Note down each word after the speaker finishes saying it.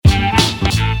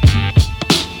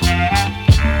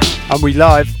And we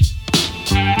live.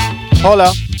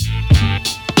 Holla.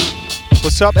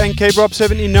 What's up, NK Rob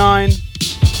 79?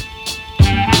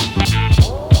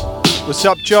 What's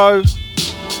up, Joe?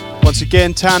 Once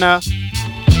again, Tanner.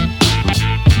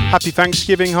 Happy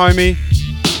Thanksgiving, homie.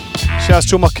 Shouts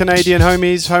to all my Canadian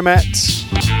homies, homettes,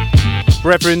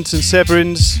 brethrens and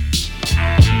severins.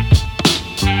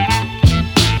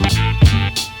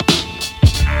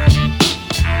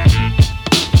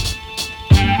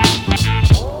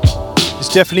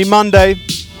 It's definitely Monday.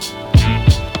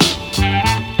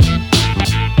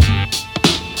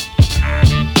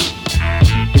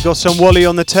 We got some Wally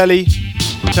on the telly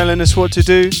telling us what to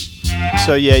do.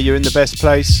 So yeah, you're in the best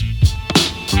place.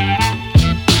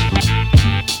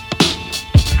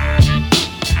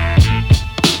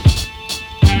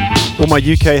 All my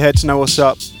UK heads know what's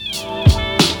up.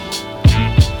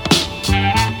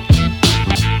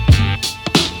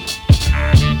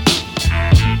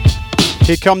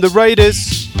 Here come the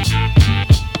Raiders.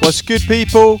 What's good,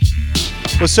 people?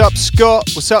 What's up, Scott?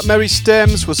 What's up, Mary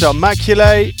Stems? What's up,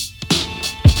 Maculate?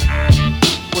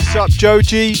 What's up,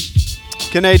 Joji?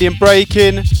 Canadian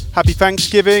Breaking. Happy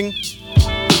Thanksgiving.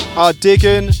 Our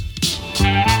Diggin.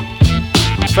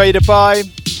 Vader Bye.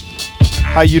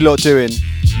 How you lot doing?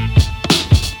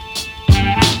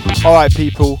 Alright,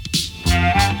 people.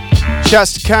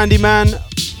 Shouts to Candyman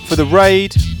for the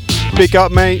raid. Big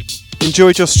up, mate.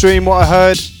 Enjoyed your stream, what I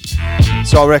heard.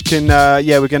 So I reckon,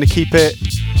 yeah, we're going to keep it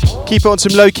on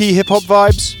some low-key hip-hop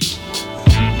vibes.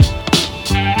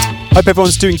 Hope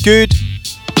everyone's doing good.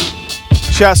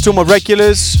 Shouts to all my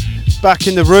regulars back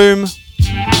in the room.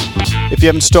 If you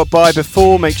haven't stopped by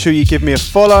before, make sure you give me a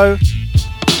follow.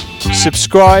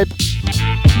 Subscribe.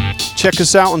 Check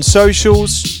us out on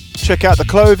socials. Check out the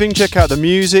clothing, check out the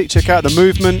music, check out the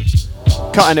movement.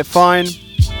 Cutting it fine.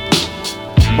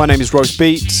 My name is Roast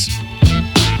Beats.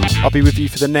 I'll be with you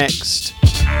for the next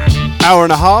hour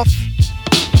and a half.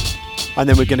 And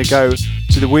then we're going to go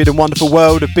to the weird and wonderful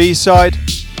world of B-side.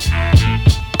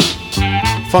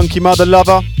 Funky Mother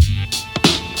Lover.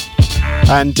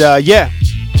 And yeah,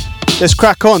 let's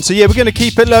crack on. So yeah, we're going to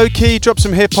keep it low-key, drop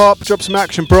some hip-hop, drop some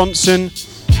Action Bronson.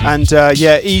 And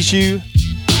yeah, ease you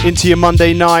into your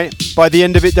Monday night. By the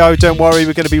end of it though, don't worry,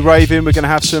 we're going to be raving. We're going to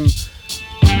have some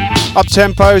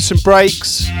up-tempo, some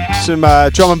breaks, some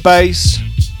drum and bass.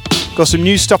 Got some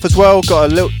new stuff as well. Got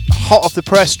a little hot off the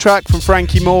press track from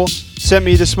Frankie Moore, sent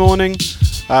me this morning.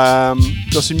 Got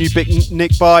some new Big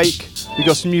Nick Bike. We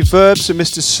got some new Verbs and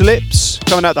Mr. Slips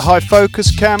coming out the High Focus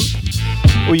camp.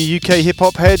 All you UK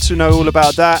hip-hop heads who know all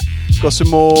about that. Got some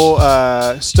more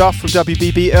stuff from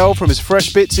WBBL from his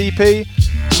Fresh Bits EP.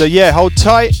 So yeah, hold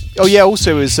tight. Oh yeah,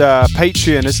 also is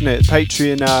Patreon, isn't it?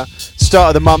 Patreon start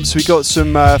of the month. So we got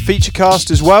some feature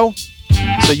cast as well.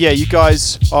 So yeah, you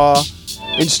guys are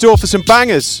in store for some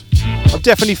bangers. I'm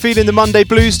definitely feeling the Monday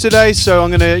blues today, so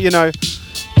I'm gonna, you know,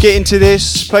 get into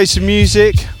this, play some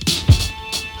music,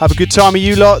 have a good time with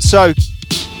you lot. So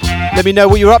let me know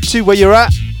what you're up to, where you're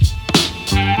at,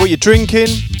 what you're drinking,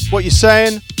 what you're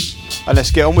saying, and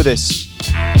let's get on with this.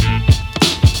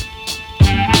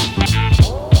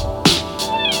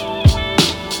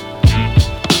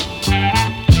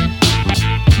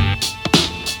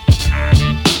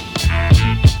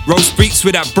 Roast Beats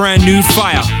with that brand new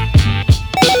fire.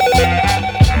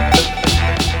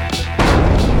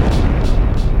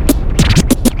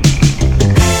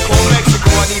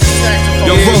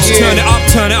 Yo, Roast, turn it up,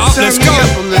 let's go.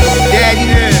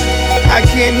 Daddy, I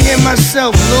can't hear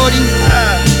myself, Lordy.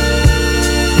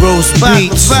 Roast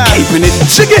Beats, keeping it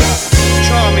chicken.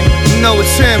 Charming, you know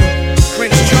it's him.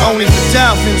 Prince Charming, only for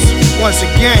Dolphins, once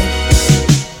again.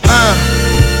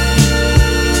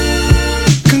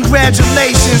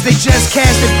 Congratulations, they just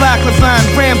casted Baklava and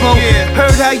Rambo.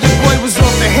 Heard how your boy was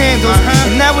off the handles,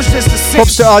 and that was just a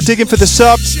Pops to our digging for the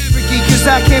sub. Cause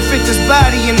I can't fit this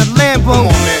body in the Lambo.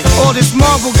 All this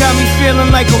marble got me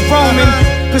feeling like a Roman.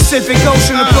 Pacific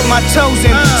Ocean to put my toes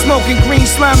in. Smoking green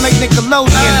slime like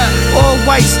Nickelodeon. All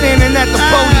white standing at the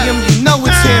podium, you know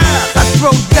it's him. I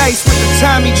throw dice with the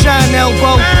Tommy John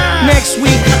elbow. Next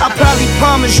week, I'll probably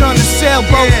Parmesan the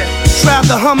sailboat.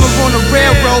 Drive the Hummer on the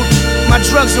railroad. My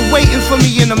drugs are waiting for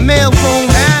me in the mailroom.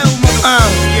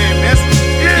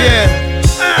 Yeah.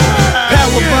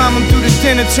 Powerbomb him through the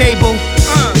dinner table.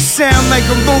 It sound like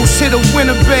a moose hit a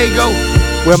Winnebago.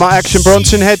 Where my Action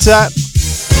Bronson heads at?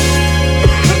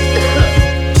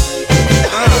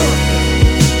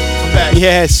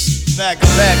 Yes. Back.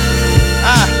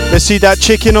 Let's see that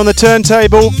chicken on the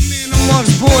turntable.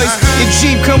 Amongst boys, your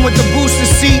Jeep come with the booster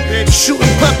seat. Shooting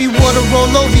puppy water all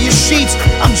over your sheets.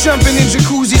 I'm jumping in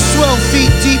jacuzzis 12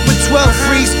 feet deep with 12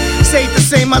 freaks. safe to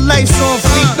say my life's on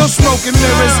fleek. No smoking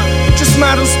mirrors, just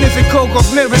models sniffing coke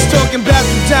off mirrors, talking about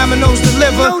the Domino's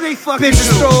deliver. Bitches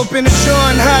throw up in the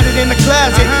jar and hide it in the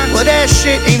closet. Well, that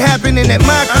shit ain't happening at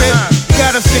my crib.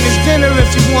 Gotta finish dinner if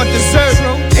you want dessert,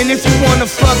 and if you wanna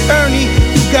fuck Ernie,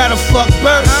 you gotta fuck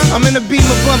Bert. I'm in a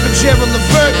Beamer bumping Gerald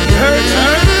Levert. You heard?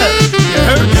 You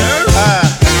heard?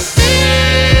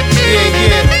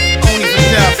 Yeah. Only for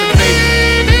Dolphin, baby.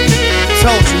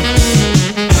 Told you.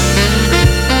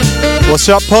 What's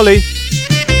up, Polly?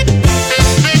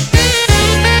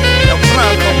 Yo,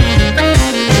 Bronco.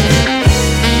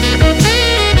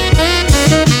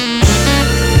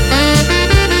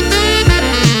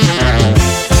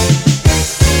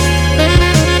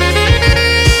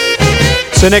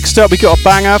 So next up we got a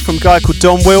banger from a guy called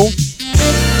Don Will, a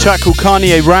track called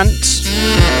Kanye Rants,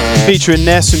 featuring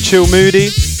Ness and Chill Moody.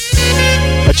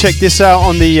 I checked this out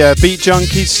on the Beat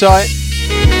Junkies site.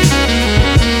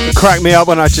 It cracked me up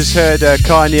when I just heard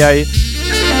Kanye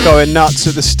going nuts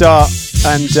at the start,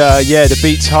 and yeah, the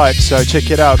beat's hype, so check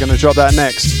it out. I'm gonna drop that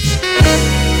next.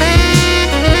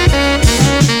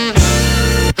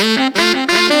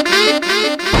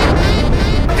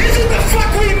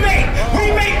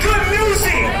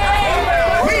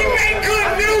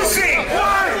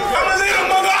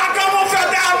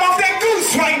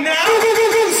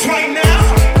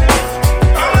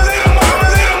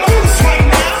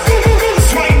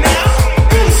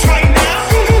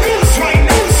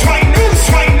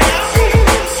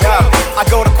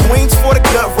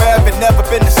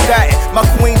 My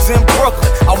queen's in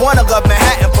Brooklyn. I wanna love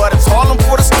Manhattan, but it's Harlem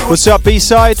for the students. What's up,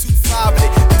 B-side?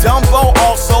 Dumbo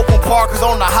also when Parker's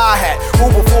on the hi-hat.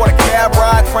 Uber for the cab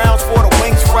ride, crowns for the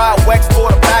wings fried, Wex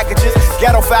for the packages.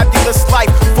 Ghetto fabulous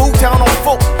life, Food Town on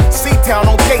Folk, C-Town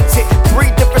on Gates. Hit 3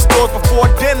 different stores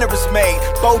before dinner is made.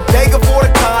 Bodega for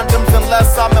the condoms,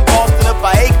 unless I'm in Boston. If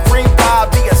I ate cream pie,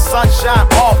 be a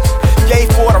sunshine off. Gay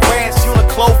for the ranch,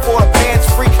 Uniqlo for the pants,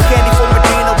 free candy for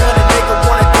Medina when a nigga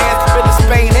wanna dance. Been to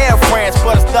Spain and France,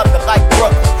 but it's nothing like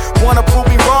Brooklyn. Wanna prove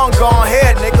me wrong? Go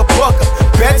ahead, nigga, book 'em.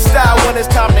 Bed style when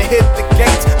it's time to hit the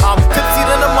gates. I'm tipsy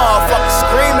than a motherfucker,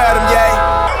 scream at him, yay.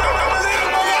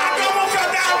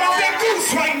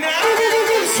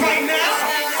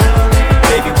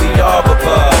 Baby, we are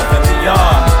above and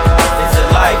beyond. Is it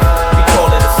life? We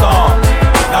call it a song.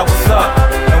 Now what's up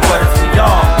and what is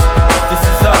beyond? This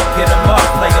is up, get 'em up,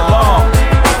 play along.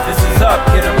 This is up,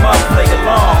 get 'em up, play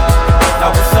along. Now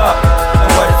what's up and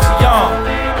what is beyond?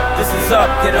 This is up,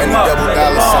 get 'em up, play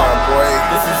along.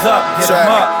 This is up, get 'em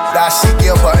up. Dashiki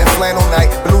button flannel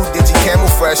night, blue digi camel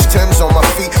fresh, Tim's on my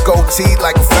feet, gold tee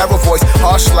like a Pharaoh voice,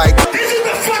 harsh like. This is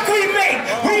the fuck we make.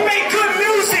 We make good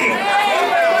music.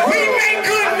 We make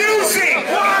good music.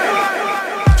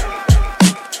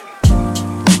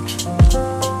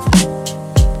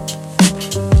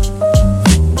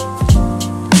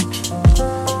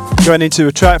 Going into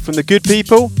a track from the Good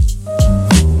People.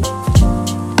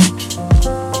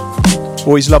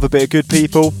 Always love a bit of Good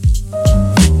People.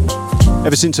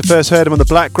 Ever since I first heard him on the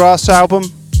Black Grass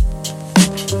album.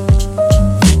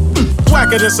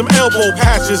 Whacker than some elbow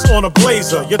patches on a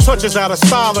blazer. Your touch is out of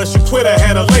style and should quit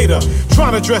ahead or later.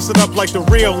 Trying to dress it up like the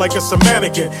real, like it's a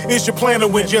mannequin. Is your plan to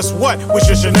win just what with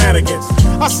your shenanigans?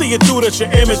 I see it through that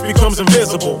your image becomes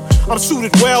invisible. I'm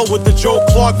suited well with the Joe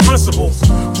Clark principles.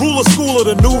 Rule of school of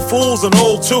the new fools and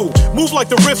old too. Move like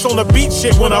the riffs on the beat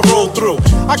shit when I roll through.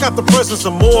 I got the presence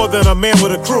of more than a man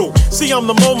with a crew. See, I'm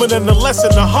the moment and the lesson,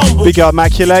 the humble. Big up,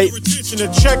 Immaculate. To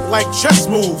check like chess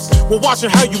moves. We're watching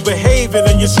how you behaving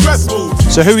and your stress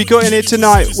moves. So who we got in here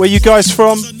tonight? Where you guys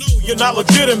from? You're not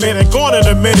legitimate and gone in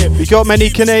a minute. We got many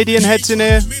Canadian heads in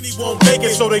here. Won't make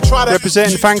it, so they try to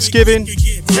representing Thanksgiving.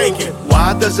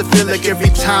 Why does it feel like every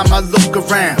time I look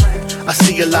around, I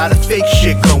see a lot of fake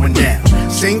shit going down?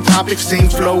 Same topic, same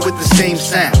flow with the same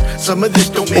sound. Some of this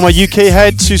don't make all my UK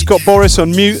heads who's got Boris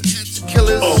on mute.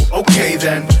 Killers. Oh, okay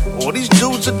then. All these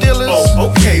dudes are dealers. Oh,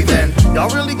 okay then. Y'all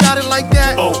really got it like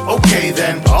that? Oh, okay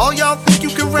then. All y'all think you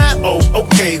can rap? Oh,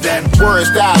 okay then. Word,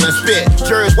 style, and spit.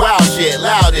 Jerry's wild shit,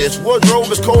 loudest. Wardrobe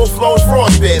is cold flows,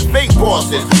 frostbit. Fake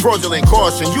bosses, fraudulent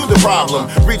caution. You the problem.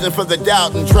 Reason for the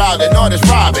doubt and drought and artist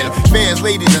robbing. Fans,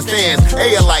 ladies, and stands.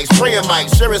 Air lights, prayer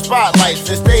mics, sharing spotlights.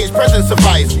 The stage presence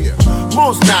suffice.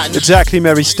 Most not. Exactly,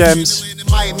 Mary Stems.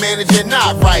 Might manage it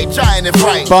not right, giant and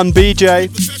bright. Bun BJ.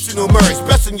 Professional merch,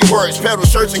 best in your words. Pedal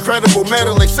shirts, incredible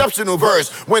metal, exceptional verse.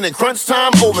 When in crunch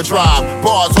time, overdrive.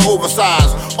 Bars are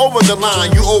oversized. Over the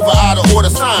line, you over out of order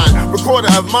sign. Recorder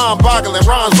of mind-boggling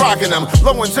rhymes, rocking them.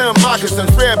 Low and Tim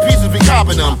moccasins, fair pieces, be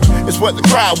copping them. It's what the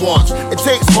crowd wants. It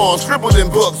takes more scribbled in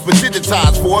books, but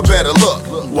digitized for a better look.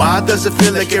 Why does it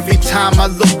feel like every time I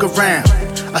look around,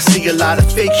 I see a lot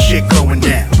of fake shit going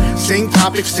down. Same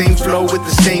topic, same flow with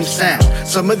the same sound.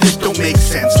 Some of this don't make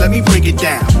sense, let me break it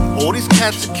down. All these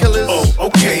cats are killers, oh,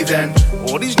 okay then.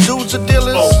 All these dudes are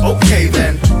dealers, oh, okay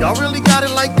then. Y'all really got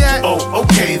it like that, oh,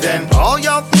 okay then. All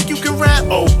y'all think you can rap,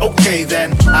 oh, okay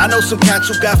then. I know some cats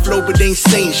who got flow but they ain't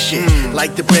saying shit.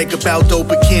 Like to brag about dope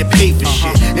but can't pay for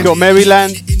shit. We got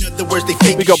Maryland, in other words, they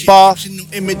fake we got shit. Bath.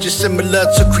 Images similar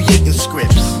to creating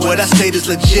scripts. What I state is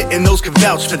legit and those can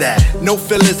vouch for that. No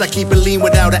fillers, I keep it lean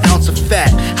without an ounce of fat.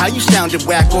 How you sounded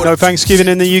whack or No Thanksgiving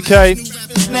in the UK.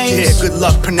 Yeah, good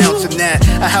luck pronouncing that.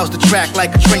 I house the track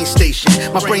like a train station.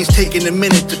 My brain's taking a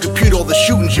minute to compute all the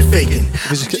shootings you're faking.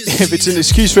 If it's an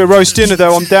excuse for a roast dinner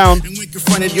though, I'm down.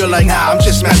 Confronted, you're like, nah, I'm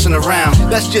just messing around.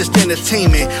 That's just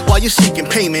entertainment while you're seeking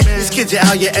payment. These kids are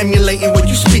out here emulating what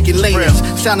you speaking layers.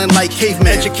 Sounding like cavemen,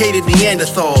 educated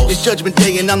Neanderthals. It's Judgment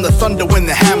Day and I'm the thunder when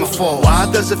the hammer falls. Why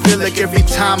does it feel like every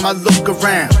time I look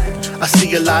around, I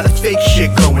see a lot of fake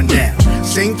shit going down?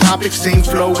 Same topic, same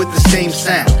flow with the same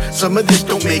sound. Some of this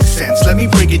don't make sense, let me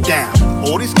break it down.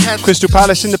 All these cats Crystal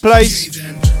Palace in the place.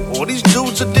 all these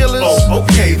dudes are dealers, oh,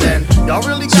 okay then. Y'all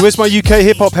really got So where's my UK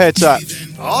hip hop heads at?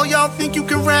 all y'all think you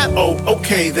can rap, oh,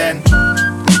 okay then.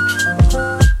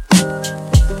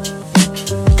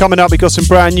 Coming up, we got some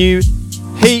brand new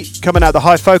heat coming out the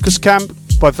High Focus Camp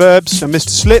by Verbs and Mr.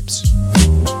 Slips.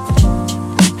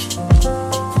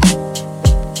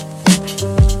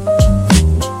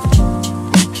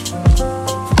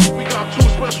 We got two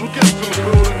special guests in the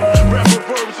building. Rapper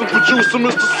Verbs and producer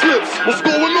Mr. Slips. What's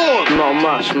going on? Not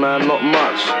much, man, not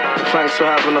much. Thanks for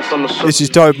having us on the show. This is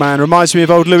dope, man. Reminds me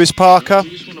of old Lewis Parker.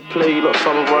 Play you lot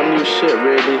some of our new shit,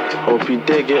 really. Hope you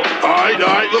dig it. Alright,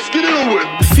 let's get into it.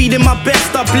 Feeding my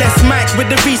best, I bless Mike with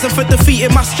the reason for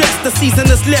defeating my stress. The season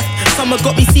is left, summer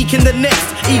got me seeking the next.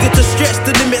 Eager to stretch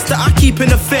the limits that I keep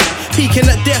in effect. Peaking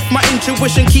at death, my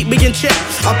intuition keep me in check.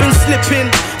 I've been slipping,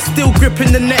 still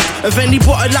gripping the neck of any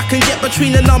bottle I can get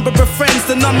between a number of friends.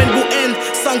 The numbing will end,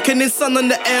 sunken in sun on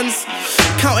the ends.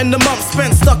 Counting the months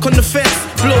spent stuck on the fence.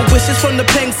 Blow wishes from the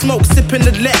pen, smoke, sipping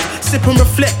the leck. Sip and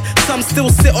reflect, some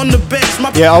still sit on the bench.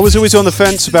 Yeah, I was always on the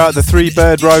fence about the 3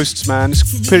 bird roasts, man. It's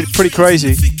pretty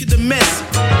crazy.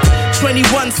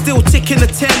 21 still ticking a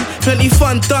 10. Plenty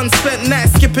fun done, spent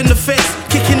nights skipping the fence.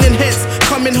 Kicking in heads,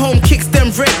 coming home, kicks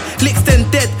them red. Licks them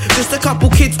dead, just a couple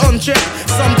kids on jet.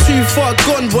 Some too far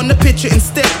gone, wanna picture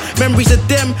instead. Memories of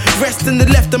them, rest in the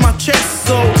left of my chest.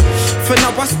 So, for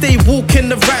now I stay walking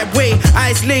the right way.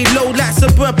 Eyes lay low like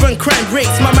suburban crime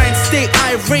rates. My mind stay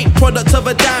irate, product of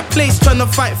a dire place. Tryna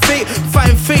fight fate,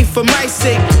 find faith for my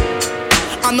sake.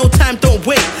 I know time don't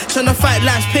wait, tryna fight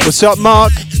life's pace. What's up,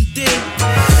 Mark?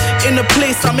 In a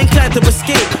place I'm inclined to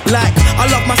escape. Like, I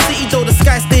love my city though the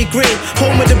sky stay grey.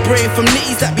 Home with the brain, from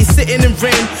nitties that be sitting in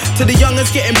rain to the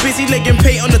youngers getting busy legging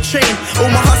paint on the train.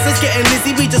 All my hustlers getting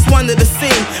busy, we just one of the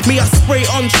same. Me, I spray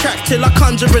on track till I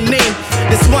conjure a name.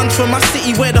 This one's from my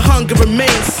city where the hunger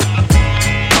remains.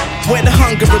 Where the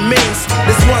hunger remains.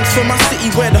 This one's from my city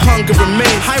where the hunger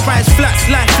remains. High-rise flats,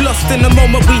 life lost in the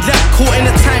moment we lack. Caught in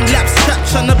a time-lapse, trapped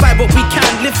trying to buy what we can.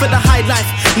 Live for the high life,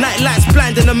 night lights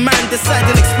blinding a man. Decide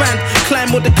and expand, climb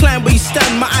or decline where you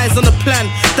stand. My eyes on the plan,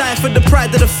 dying for the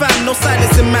pride of the fam. No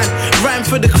silencing man, rhyme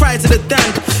for the cries of the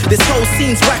damned. This whole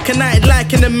scene's whack and I ain't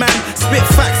liking the man. Spit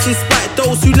facts in spite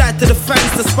those who lie to the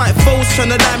fans. Despite foes trying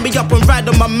to line me up and ride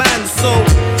on my man. So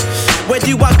where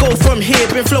do I go from here?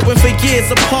 Been flowing for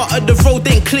years, a part of the road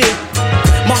ain't clear.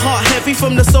 My heart heavy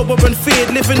from the sober and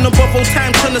feared. Living on borrowed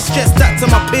time, trying to stress that to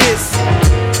my peers.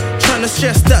 Trying to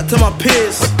stress that to my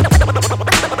peers.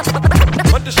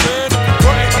 Understand,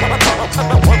 right?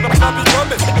 I be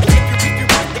coming.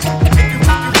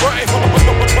 Right.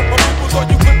 People thought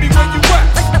you with me where you at.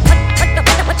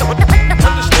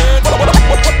 Understand? What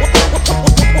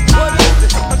is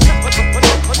it?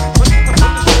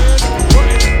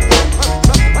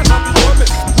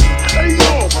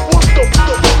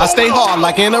 I stay hard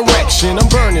like an erection. I'm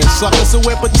burning suckers, so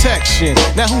wear protection.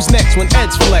 Now who's next when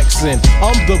Ed's flexing?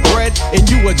 I'm the bread and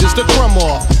you are just a crumb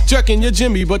off. Jerking your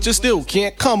Jimmy, but you still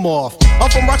can't come off. I'm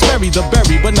from Roxbury, the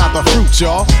berry, but not the fruit,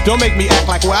 y'all. Don't make me act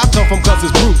like where I come from, cause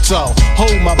it's brutal.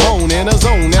 Hold my bone in a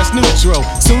zone that's neutral.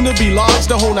 Soon to be large,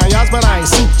 the whole 9 yards, but I ain't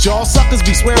suit, y'all. Suckers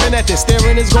be swearing that their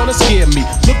staring is gonna scare me.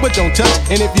 Look but don't touch,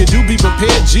 and if you do, be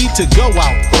prepared, G, to go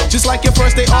out. Just like your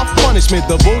first day off punishment.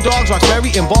 The Bulldogs,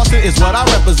 Roxbury, and Boston is what I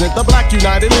represent. The Black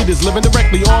United Leaders living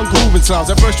directly on grooving sounds.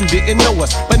 At first you didn't know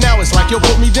us, but now it's like you'll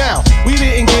put me down. We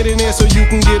didn't get in there so you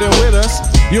can get in with us.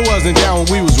 You wasn't down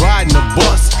when we was riding the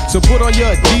bus. So put on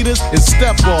your Adidas and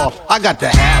step off. I got to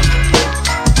have it.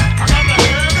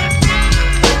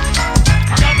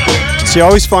 See, I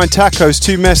always find tacos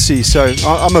too messy, so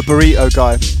I'm a burrito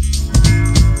guy.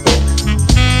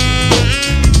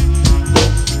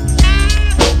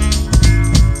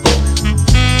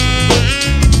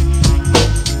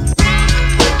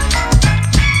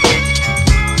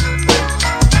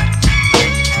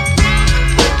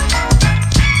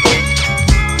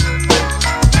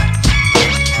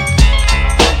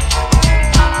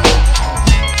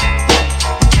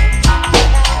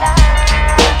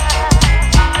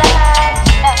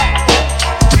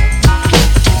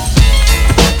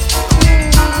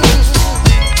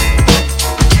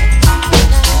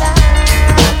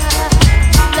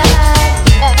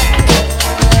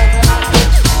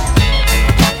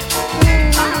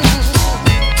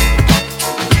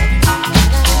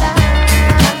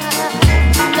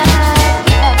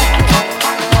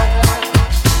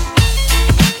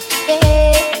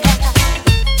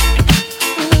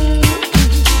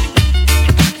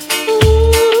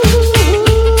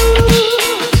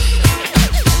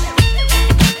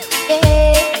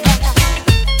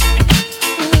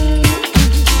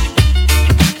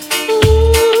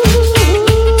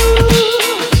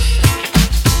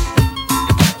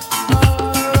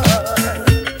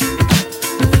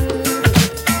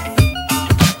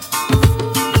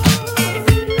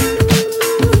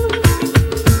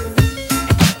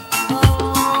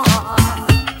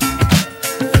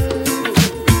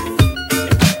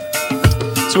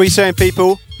 So what are you saying,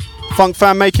 people? Funk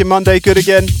Fan making Monday good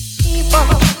again?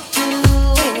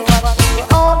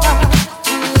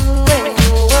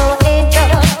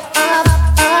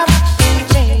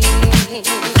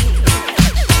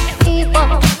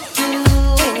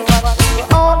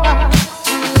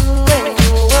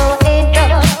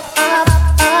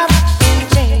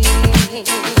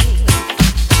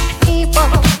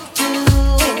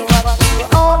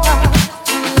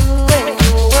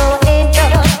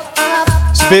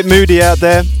 Bit moody out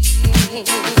there.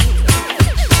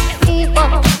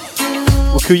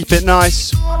 We'll keep it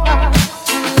nice. Yo,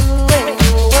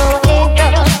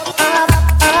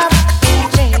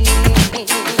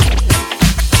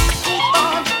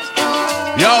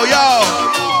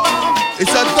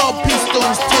 it's a Dub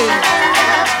Pistols thing.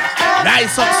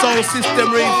 Nice up sound system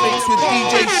remix with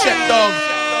DJ Shepdog,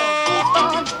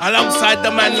 alongside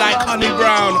the man like Honey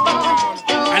Brown.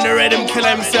 And the rhythm kill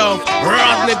himself,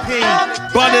 Rodney P,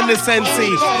 Bun in the Sensi,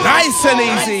 nice and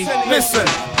easy. Listen,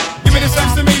 give me the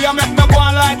sense to me, I make me go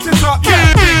and light it up.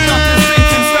 Yeah, nothing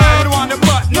thinking style, the one the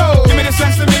butt. No, give me the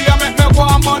sense to me, I make me go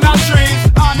and burn on trees.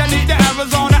 Underneath the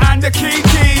Arizona and the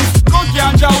Keys. Good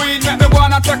ganja weed, make me go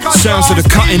and take a Sounds of the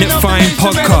Cutting It Fine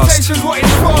podcast.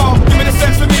 Give me the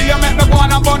sense to me, I make me go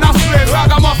and burn on split.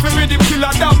 Ragamuffin with the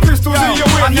killer, down pistols in your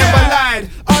way. I never lied,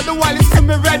 all the while it's to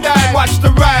me red eye. Watch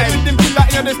the ride, with them killer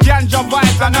in this ganja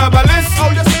vibes and herbalist.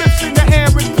 All your slips in the air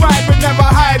with pride, but never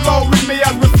hide. Roll with me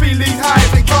as we feel these highs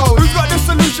and goes. Who's got the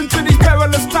solution to these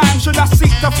perilous times? Should I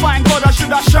seek to find God or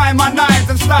should I shine my knives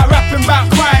and start rapping about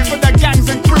crime for the gangs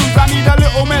and crews? I need a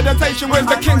little meditation with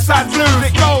the king side blues.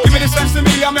 It goes. Give me the sense to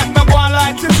me, I make me go and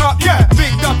light it up. Yeah,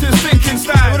 big doctors thinking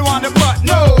style, we don't want the butt.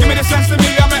 No, give me the sense to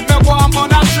me, I make me go and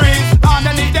burn our trees.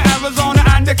 Underneath the Arizona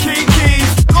and the Keys.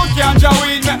 Good ganja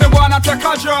weed, make me go and take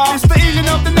a draw. It's the healing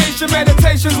of the nation,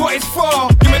 meditation's what it's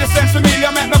for. Give me the sense to me, I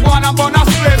make me go and burn a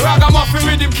split. Ragamuffin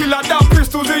with him killer, down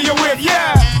pistols in your whip.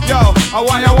 Yeah, yo, I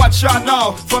want you watch out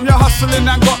now. From your hustling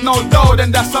and got no dough,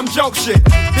 then that's some joke shit.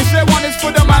 This shit one is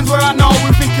for the mans where I know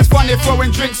we think it's funny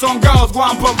throwing drinks on girls, go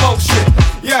and provoke shit.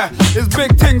 Yeah, it's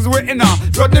big things we're in her.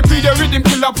 Rodney P, the rhythm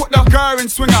killer, put the girl in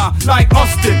swinger like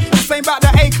Austin. This ain't about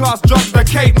the A-class drugs, the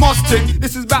Kate Moss thing.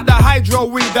 This is about the hydro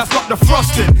weed that's got the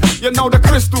frosting. You know the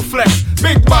crystal flex,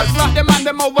 big buds like them and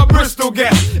them over Bristol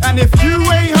get. And if you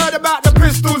ain't heard about the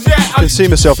pistols yet, I can see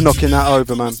myself knocking that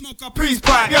over, man. Peace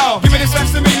pipe, yo, give me the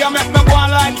sense to me, I make me go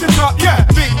and light it up. Yeah,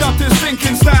 big doctors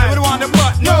thinking style, we don't want the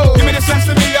butt. No, give me the sense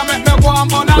to me, I make me go and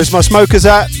burn. Where's my smokers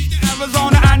at?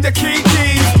 Arizona and the Keys.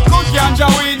 Good ganja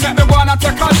weed, make me go and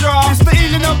take a draw. It's the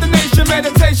healing of the nation,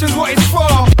 meditation's what it's for.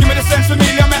 Give me the sense to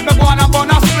me, I make me go and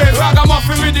burn a split.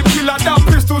 Ragamuffin with him killer, down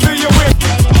pistols in your whip.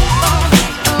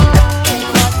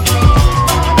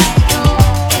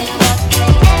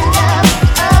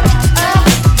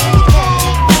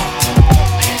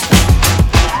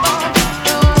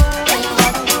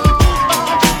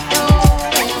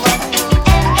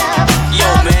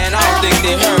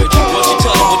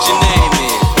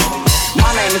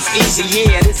 Easy,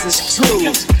 yeah, this is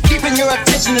true. Keeping your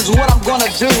attention is what I'm gonna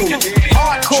do.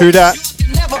 Hardcore, true that.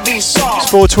 Never be soft.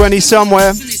 It's 420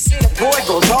 somewhere.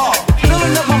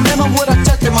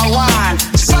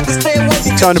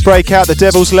 Time to break out the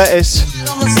devil's lettuce.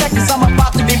 I'm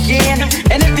about to begin.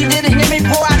 And if you didn't hear me,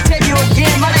 boy, I tell you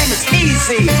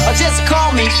easy, or just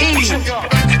call me E.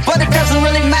 But it doesn't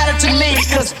really matter to me,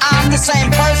 cause I'm the same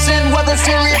person, whether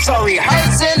serious or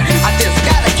rehearsing. I just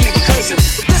gotta keep cursing.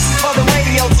 This is for the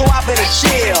radio, so I better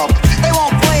chill. They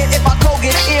won't play it if I go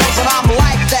get ill, but I'm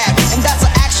like that, and that's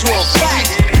an actual fact.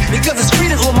 Because the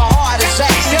street is where my heart is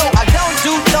at. Yo, I don't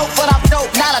do dope, but I'm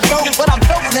dope. Not a dope, but I'm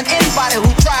doper than anybody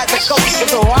who tries to cope with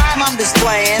the rhyme I'm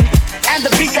displaying and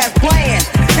the beat that's playing.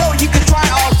 Yo, you can try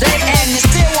all day and you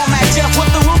still won't match up with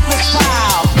the ruthless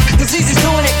style. Cause Easy's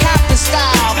doing it Compton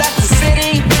style. That's the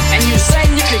city, and you say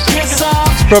you could give some.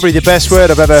 It's probably the best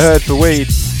word I've ever heard for weed.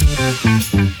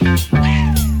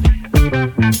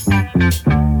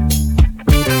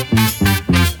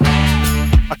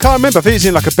 I can't remember, I think it's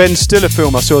in like a Ben Stiller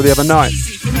film I saw the other night.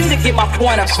 For me to get my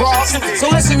point across, so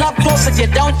listen up close. If you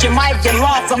don't, you might get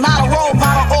lost. I'm not a role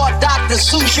model or a Dr.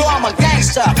 Seuss. Yo, I'm a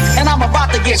gangster, and I'm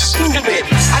about to get stupid.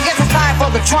 I guess it's time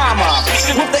for the trauma.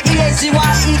 With the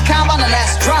E-A-Z-Y-E comma, and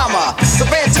that's drama. So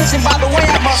pay attention, by the way,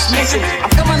 I must mention,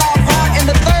 I'm coming off hard in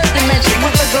the third dimension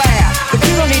with the glare. But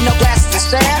you don't need no glasses to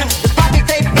stare. The pocket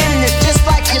tape in it just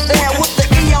like you're there with the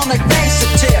E on the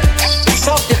gangster tip.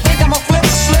 So if you think I'm a flip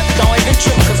slip, don't even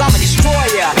trip, cause I'm a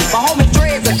destroyer. My homie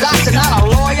Dre is a doctor, not a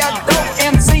lawyer. Dope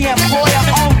MC employer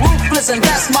on Ruthless, and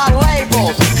that's my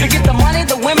label. To get the money,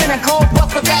 the women, and cold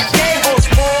butt for that cables,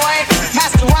 boy.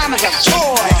 Master rhyme is a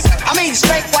choice. I mean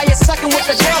straight while you're sucking with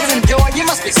the girls enjoy. You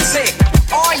must be sick,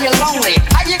 or you're lonely.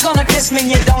 How you gonna diss me and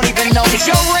you don't even know me?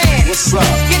 Yo, Ren, what's up?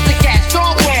 Get the cash,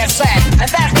 don't wear sack. And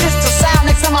that's just the sound.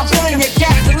 Next time I'm filling your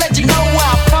gas to let you know where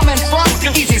I'm coming from.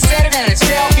 Easy said it and it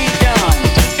shall be done.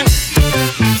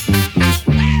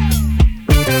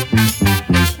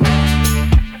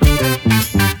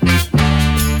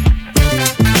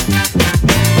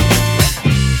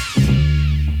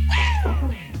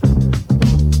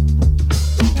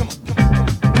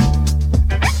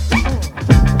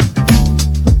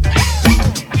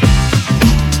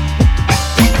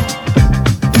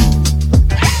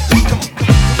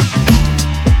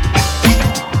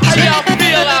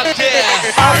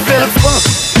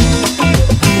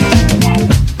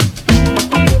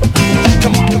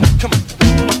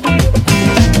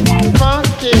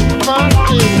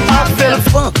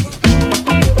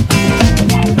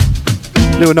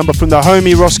 Little number from the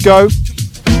homie Roscoe.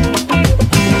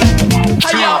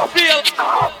 How y'all feel?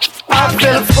 I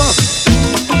feel funky.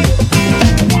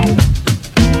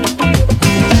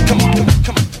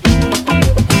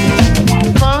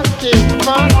 Funky,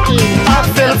 funky. I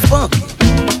feel funky.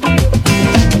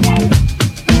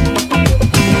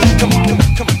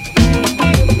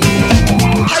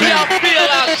 How y'all feel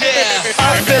out there? I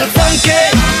feel funky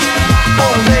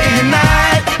all day and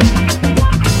night.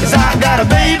 'Cause I got a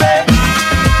baby.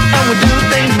 We do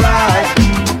things right.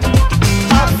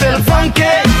 I feel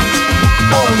funky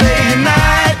all day and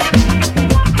night.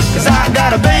 'Cause I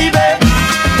got a baby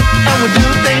and we do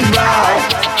things right.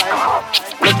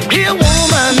 Look here,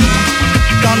 woman,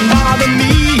 don't bother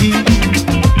me.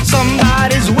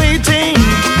 Somebody's waiting.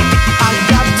 I've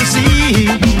got to see.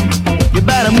 You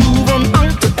better move on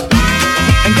out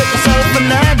and get yourself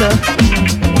another.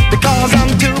 Because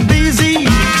I'm too busy.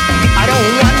 I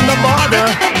don't want no bother.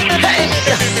 Hey,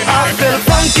 I feel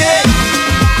funky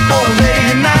all day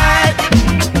and night.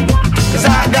 'Cause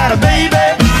I got a baby.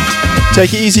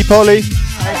 Take it easy, Polly.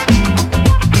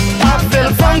 I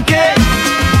feel funky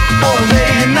all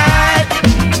day and night.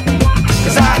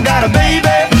 'Cause I got a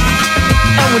baby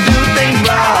and we do things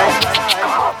right.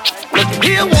 Look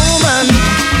here, woman,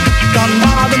 don't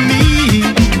bother me.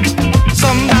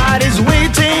 Somebody's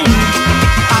waiting.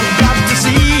 I've got to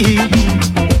see.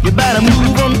 You better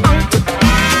move on out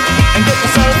and get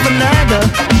yourself another.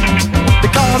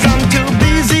 Because I'm too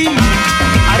busy.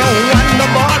 I don't want no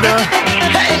bother.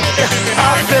 Hey,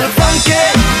 I feel funky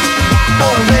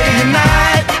all day and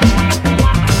night.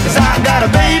 'Cause I got a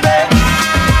baby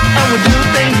and we do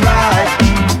things right.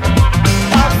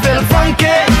 I feel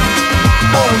funky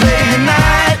all day and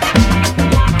night.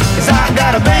 'Cause I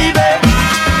got a baby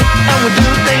and we do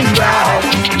things right.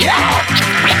 Yeah.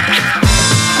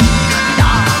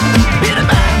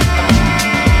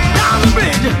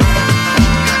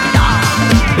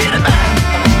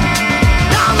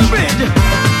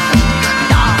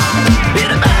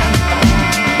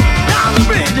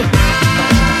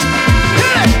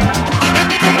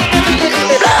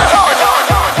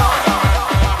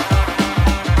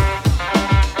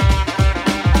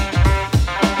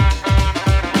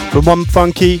 From one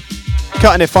funky,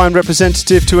 cutting it fine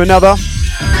representative to another.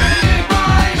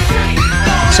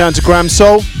 Sounds of Graham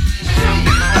Soul.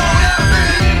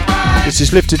 This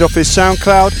is lifted off his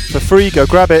SoundCloud for free, go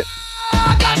grab it.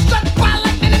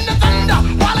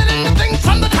 While it in the things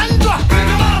from the tundra.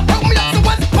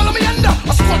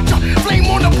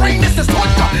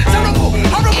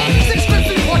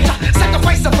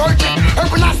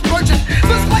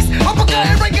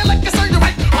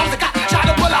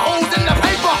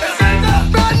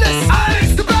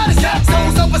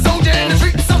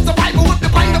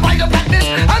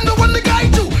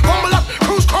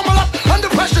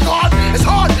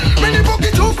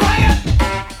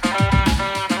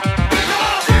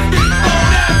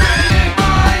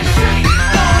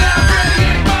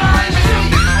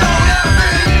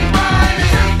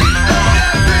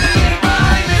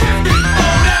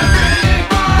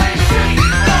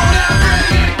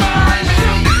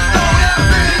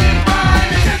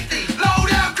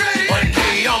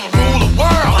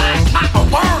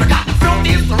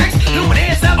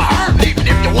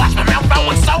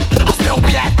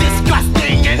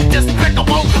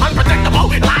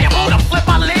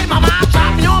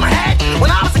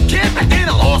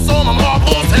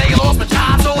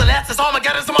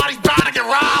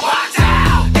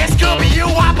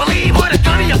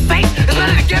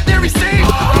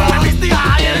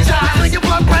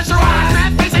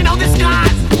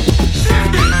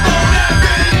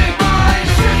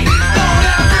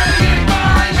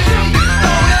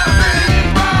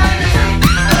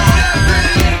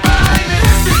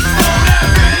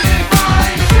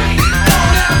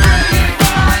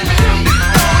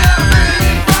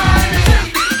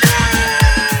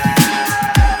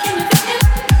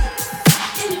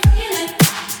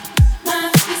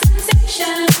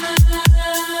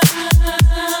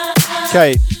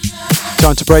 Okay,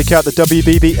 time to break out the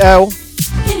WBBL.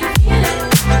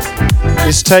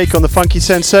 His take on the funky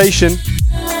sensation.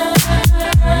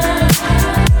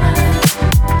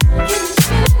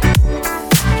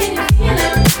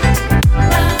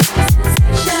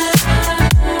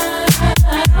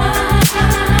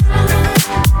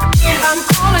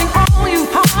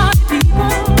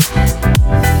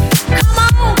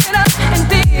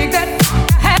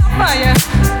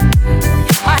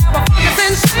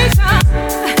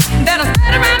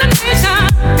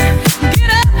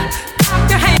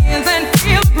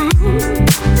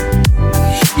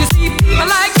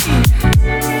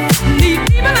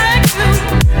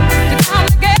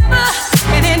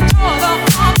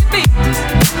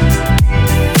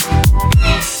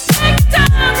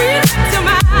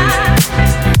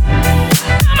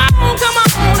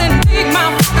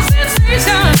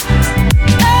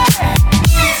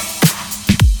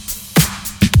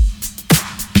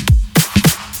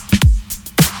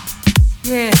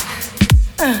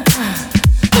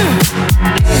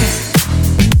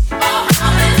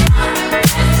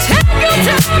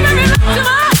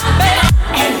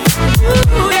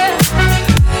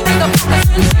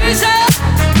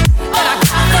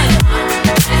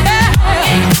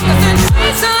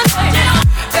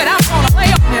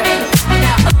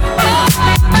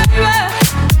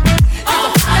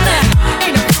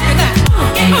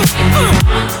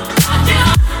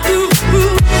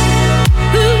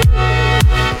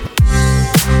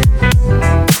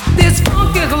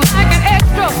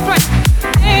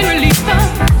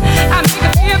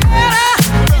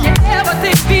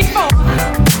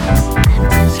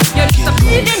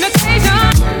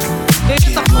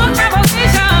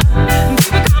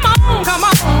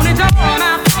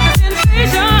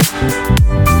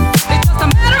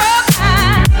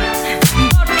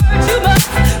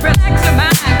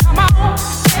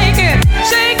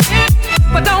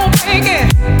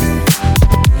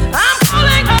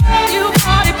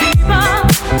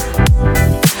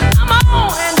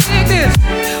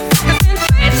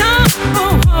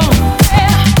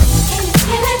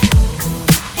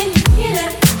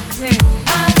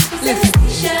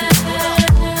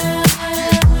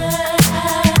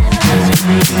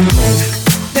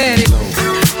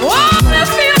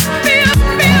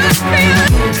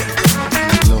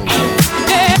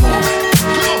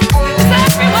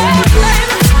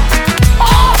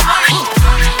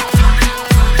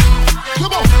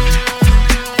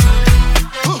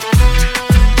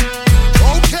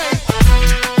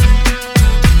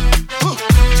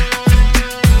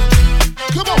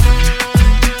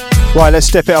 Right, let's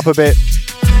step it up a bit.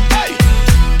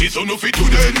 It's on fit to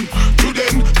them,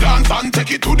 dance and take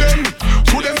it to them,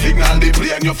 signal the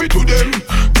plane you fit to them,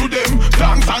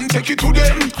 dance and take it to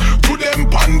them,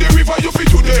 pan the river you fit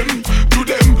to them,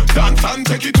 dance and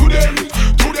take it to them,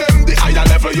 the higher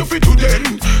level you fit to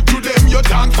them, you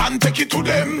dance and take it to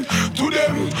them,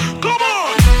 come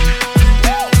on,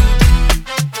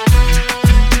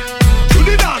 to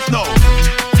the dance now,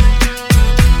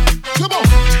 come on.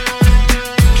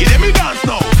 Let me dance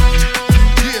now.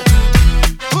 Yeah.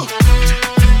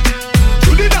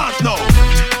 Do the dance now.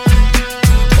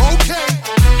 Okay.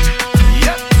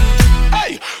 Yep.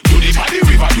 Hey. Do the party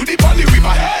river.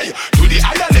 Hey. Do the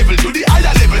higher level.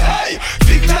 Hey.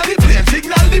 Signal the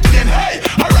plane. Hey.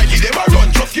 Alright, give them a run.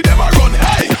 Just give them a run.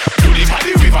 Hey. Do the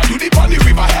party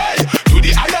river. Hey. Do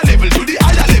the higher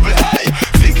level. Hey.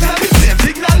 Signal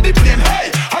the plane.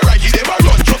 Hey. Alright, give them a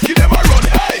run. Just give them a run.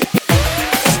 Hey.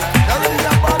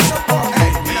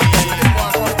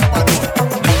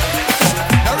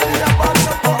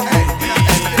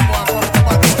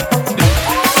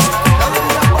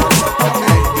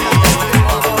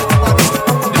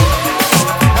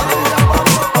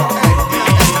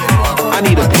 I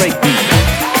need a break beat.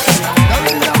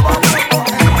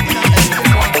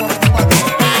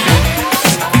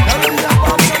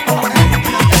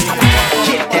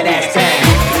 Get that ass down.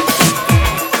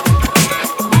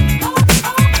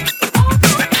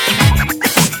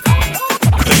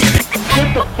 Get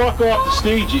the fuck off the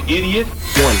stage, you idiot. 1,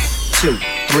 2,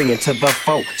 3 into the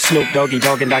 4. Snoop Doggy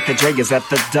Dogg and Dr. Dre is at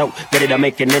the door, ready to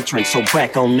make an entrance, so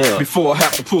back on up. Before I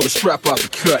have to pull the strap out the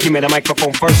cut, give me the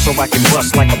microphone first so I can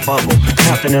bust like a bubble.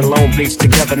 Compton and Long Beach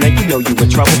together, now you know you in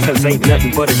trouble, cause ain't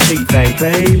nothing but a cheap thing,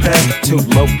 baby. 2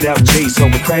 loped out G's, so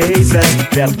we're crazy.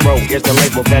 Death Row is the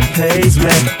label that pays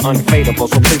me. Unfadable,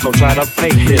 so please don't try to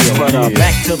fake this. But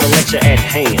back to the lecture at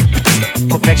hand.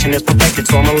 Perfection is perfected,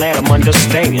 so I'ma let them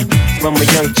understand from a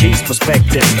young G's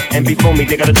perspective. And before me,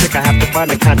 they got a trick, I have to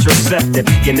find a contraceptive.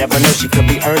 You never know, she could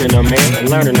be earning her man and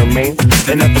learning her man,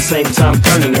 and at the same time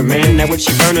turning her man. Now if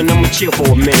she burning, I'ma chill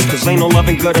for a minute, cause ain't no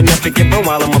loving good enough to get burned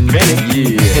while I'm up in it.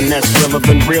 Yeah, and that's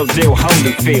relevant, real deal,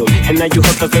 Holyfield. And now you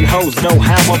hookers and hoes know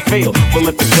how I feel. Well,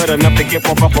 if it's good enough to get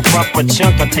up a proper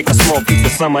chunk, I take a small piece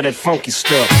of some of that funky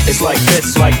stuff. It's like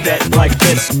this, like that, like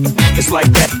this. It's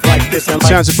like that, like this, and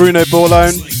like sounds of Bruno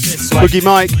Borlone, Boogie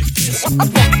Mike.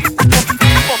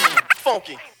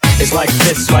 Funky. It's like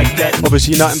this, like that.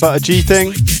 Obviously nothing but a G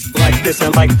thing. Like this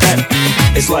and like that.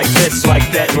 It's like this, like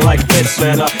that, and like this.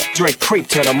 And Drake creep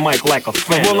to the mic like a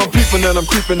fan. Well, I'm peeping and I'm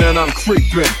creeping and I'm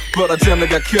creeping, but I damn near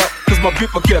got kept, cause my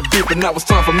beeper kept beeping. Now it's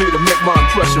time for me to make my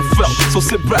impression felt. So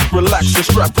sit back, relax, and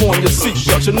strap on your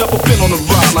seatbelt. You've never been on a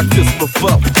ride like this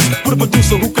before, with a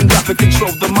producer who can rap and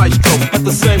control the maestro. At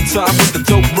the same time, with the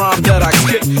dope rhyme that I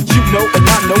kick, you know and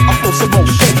I know I feel some more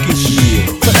shaky shit.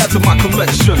 To add to my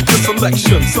collection, this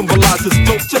selection symbolizes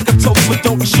dope. Take a toast, but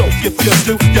don't choke. If you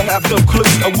do, you have no clue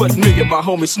of what me and my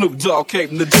homie Snoop Dogg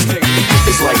came to do.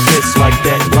 It's like this, like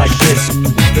that, like this.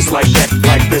 It's like that,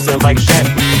 like this, and like that.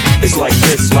 It's like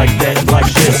this, like that,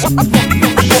 like this.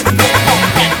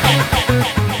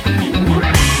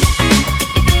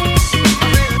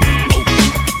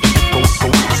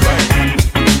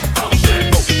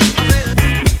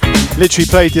 Literally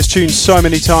played this tune so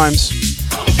many times.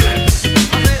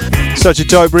 Such a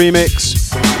dope remix.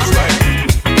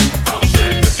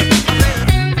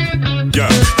 Yeah,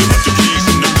 you got your keys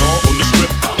in the car on the strip.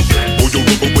 Or your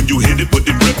rubber when you hit it, but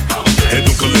it rip. Head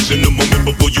on collision the moment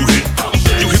before you hit.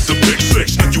 You hit the big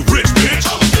six, now you rich, bitch.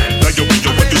 Now you'll be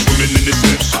your wife is swimming in his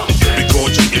lips. Be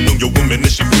caught cheating on your woman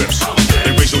and she flips.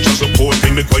 They raise your child support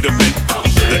payment quite a bit.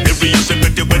 The area's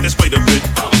infected when it's spite of it.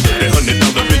 That $100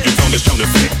 bill you found is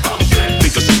counterfeit.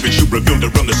 Think of secrets you revealed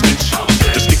around the snitch.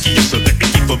 The stickiest of the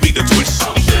icky for me to twist.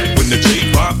 When the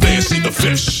J5 fans see the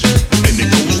fish, and it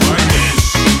goes like this.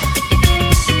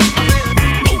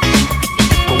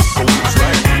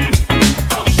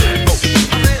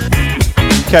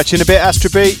 Catching a bit Astro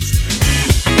Beat.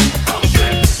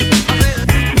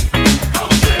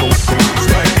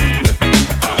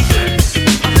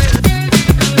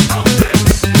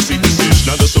 See, this is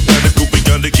not a sabbatical. We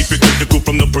gotta keep it critical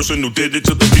from the person who did it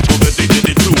to the people that they did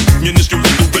it to. Minuscule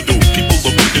little riddle, people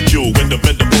are ridicule. Whether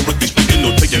metaphorically speaking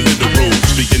or taking literal.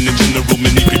 Speaking in general,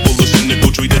 many people are cynical,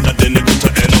 treated identical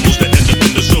to animals that end up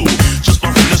in the zoo. Just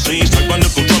behind the scenes,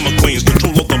 tyrannical drama queens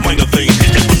control all the minor things.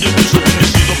 Hit from your vision when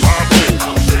you see the powerful.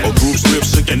 Or groups lip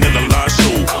syncing in a live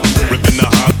show, ripping the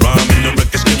hot rhyme and the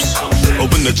record skips.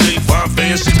 Open the J5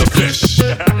 fans see the fish,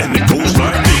 and it goes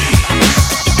like this.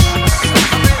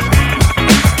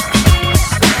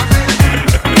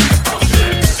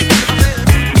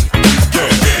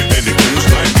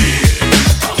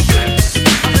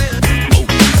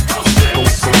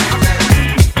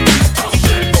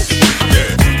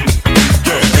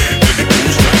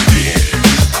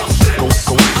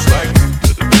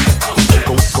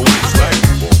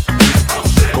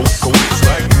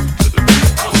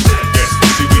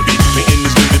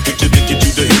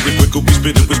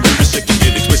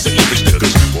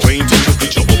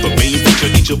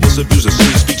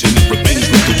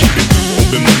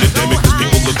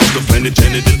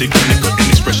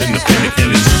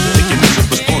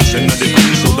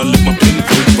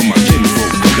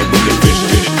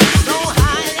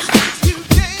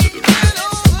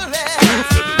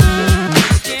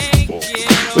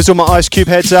 Where's all my Ice Cube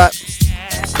heads at?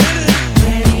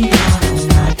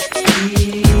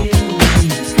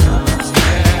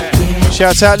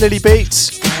 Shout out Lily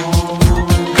Beats.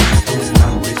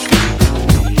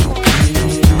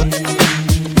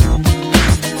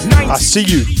 I see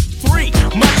you. Three,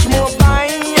 much more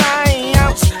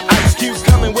bounce. Ice Cube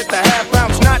coming with the half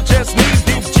ounce, not just me,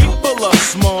 deep Jeep full of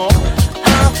small.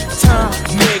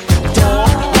 Atomic dog,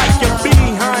 like your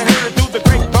behind, heard it through the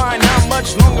grapevine. How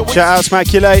much longer? Shout out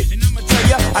Smaculate. Tell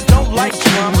ya, I don't like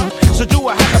drama, so do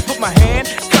I have to put my hand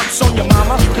cups on your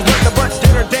mama? Cause when the butt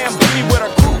did her damn booty with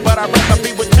her crew, but I'd rather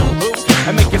be with you, boo,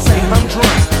 and make it say humdrum.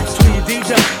 Tweety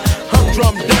dum,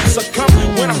 humdrum, don't succumb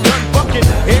when I'm done bucking.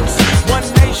 It's one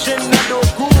nation under a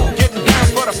groove, getting down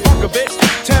for the funk of it.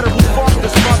 Tear the roof off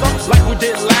this mother like we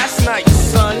did last night,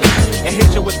 son, and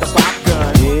hit you with the pop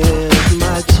gun. Here's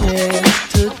my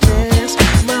chance to dance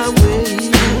my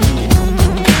way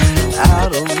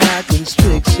out of my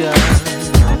constriction.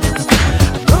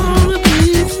 Gonna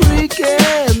be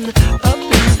freaking up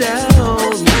and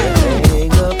down,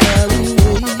 hang up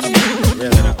alleyway.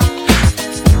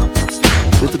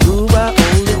 With the groove I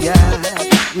only got,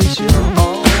 we should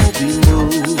all be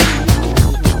moved.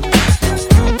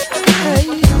 Hey,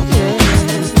 yeah.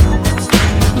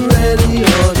 Ready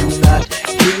or not,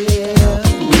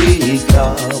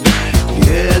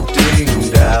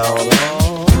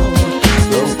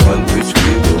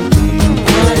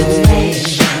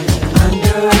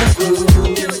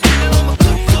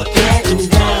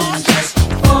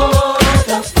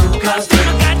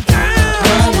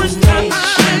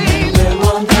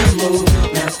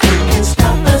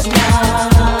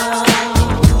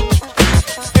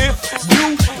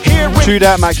 True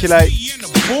that, Maculate.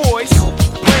 Boys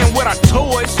playing with our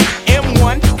toys.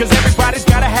 M1, cause everybody's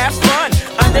gotta have fun.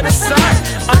 Under the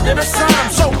sun, I'm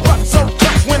so rough, so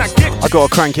tough when I get I gotta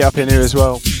crank it up in here as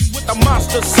well. with the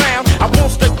monster sound. I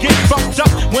want to get fucked up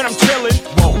when I'm chilling.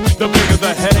 Whoa, the bigger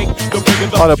the headache, the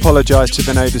bigger the I'll apologise to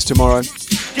the neighbours tomorrow.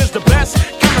 is the best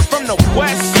coming from the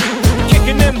west.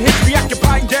 Kicking them hips,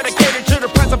 preoccupying, dedicated to the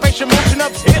preservation motion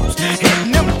of hips.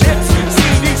 Hitting them dips,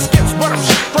 see these skips, but I'm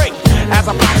straight. As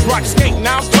I pop rock skate,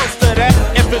 now I'm close to that.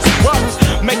 If it's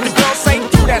rough, make the girl say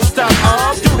do that stuff,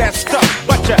 do that stuff.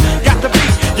 But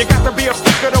you got to be a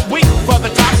freak of the week for the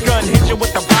Top Gun. Hit you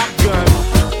with the pop gun.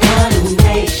 One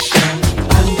nation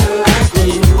under a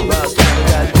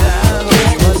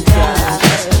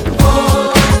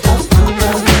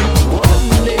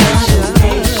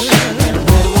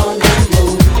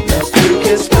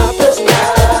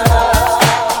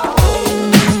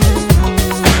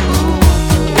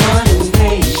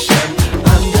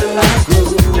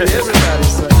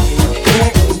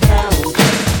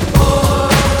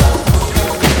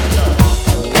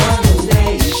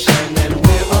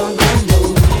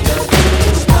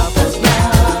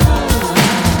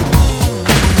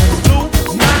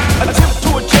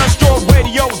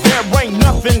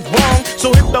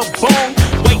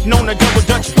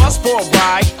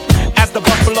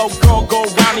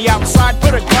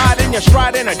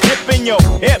stride and a dip in your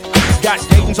hip. Got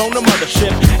Dayton's on the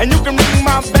mothership, and you can ring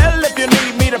my bell if you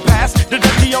need me to pass the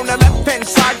dirty on the left-hand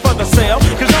side for the sale.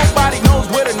 Cause nobody knows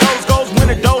where the nose goes when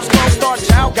the doors close. Star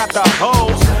Child got the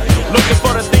hose, looking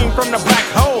for the theme from the black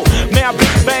hole. May I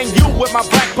big bang you with my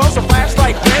black poster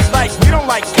flashlight, red light. We don't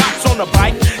like cops on the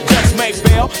bike, just make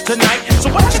bail tonight.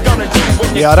 So what you gonna do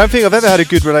when Yeah, I don't think I've ever had a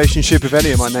good relationship with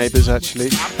any of my neighbours actually.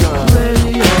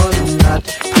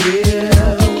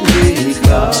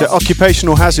 It's an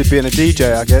occupational hazard being a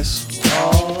DJ, I guess.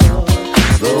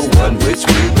 The one which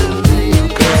we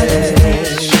believe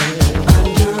crash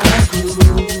under our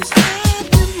groove,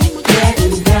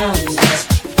 getting down just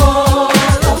for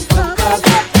a fuck up.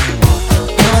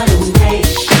 One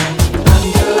nation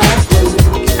under our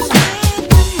groove,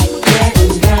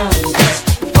 getting down just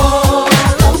for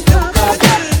a fuck up.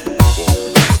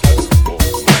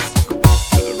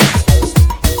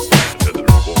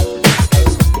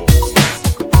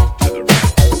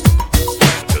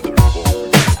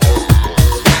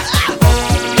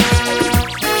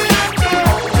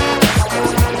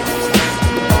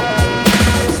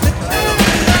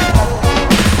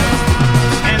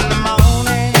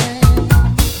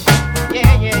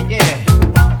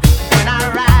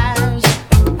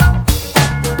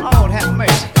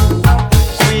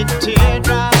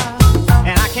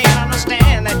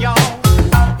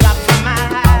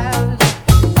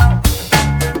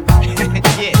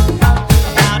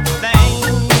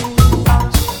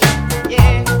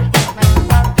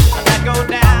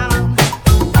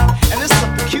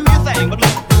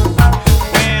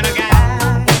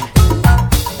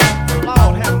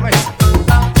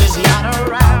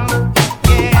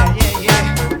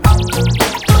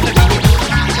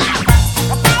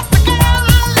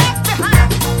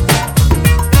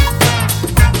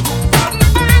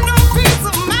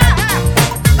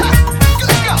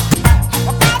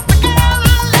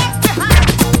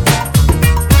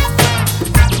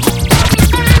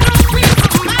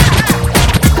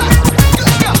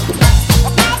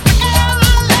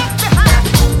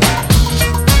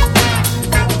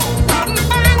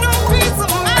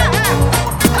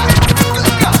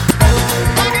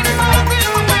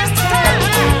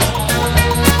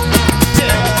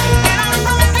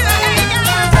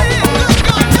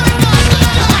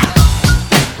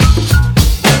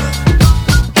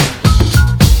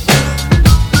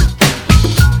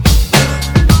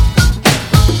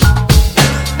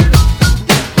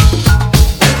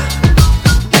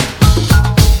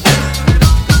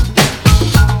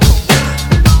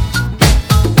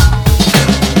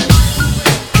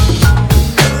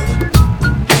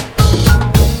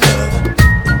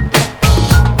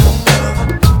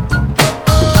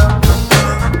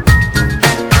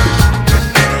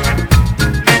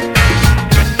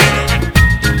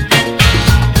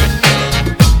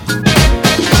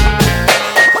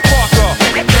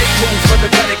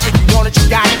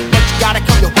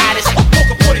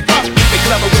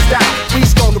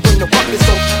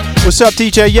 What's up,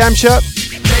 DJ Yamcha?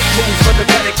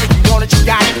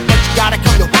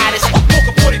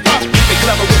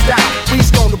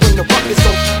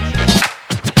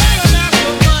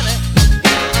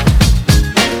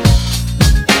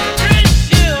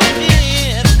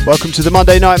 Welcome to the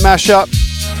Monday Night Mashup.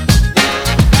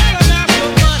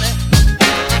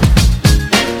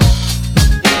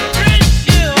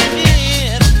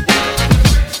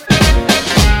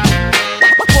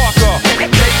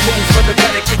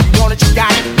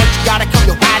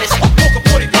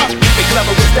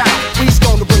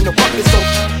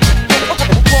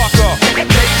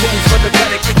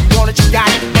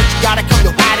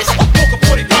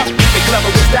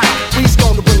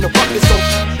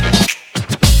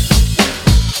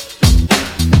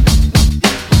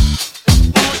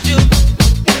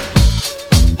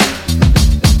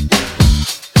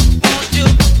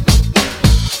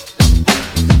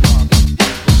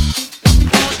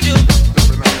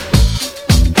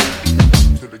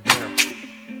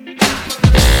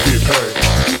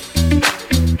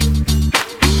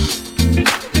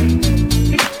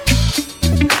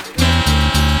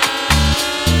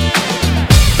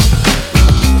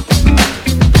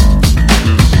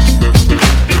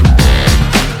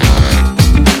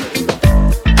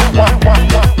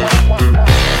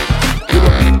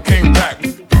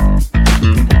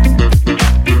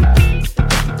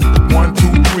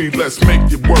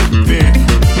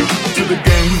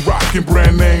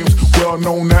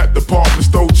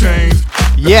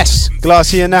 Yes,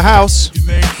 Glassy in the house.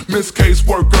 Miss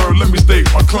Caseworker, let me state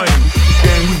my claim.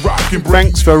 Gang, we rockin'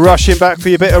 Thanks for rushing back for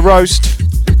your bit of roast.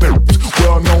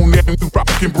 well-known names, we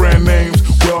rockin' brand names.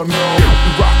 Well-known,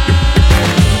 we rockin'.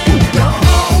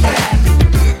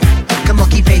 Come on,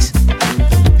 keep pace.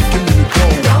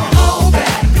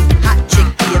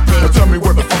 Now tell me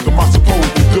what the fuck am I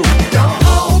supposed to do? Don't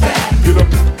hold back. Get up,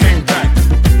 came back.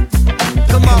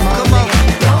 Come on, come on.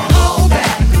 Don't hold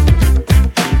back.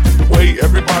 Wait,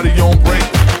 everybody on break.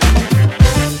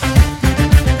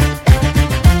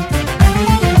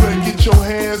 You better get your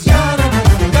hands down.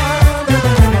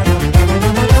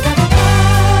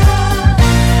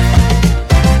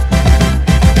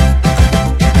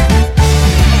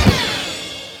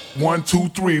 One, two,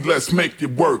 three, let's make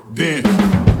it work then.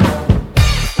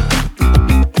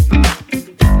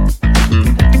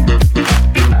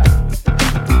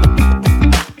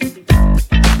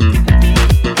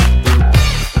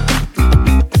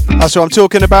 That's what I'm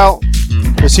talking about.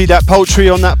 You see that poultry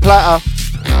on that platter?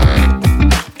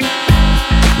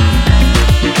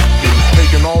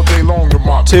 Taking all day long to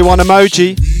mock. 2-1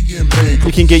 emoji.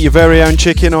 You can get your very own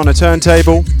chicken on a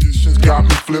turntable. Got me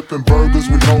flipping burgers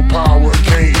with no power.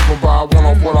 Can't even buy one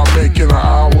off what I make in an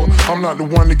hour. I'm not the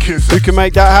one to kiss it. Who can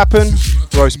make that happen?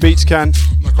 Roast Beats can.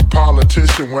 Like a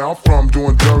politician, where I'm from,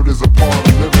 doing dirt is a part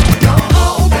of living. Don't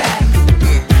hold back.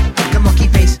 Come on,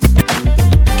 keep pace. Give me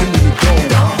the gold.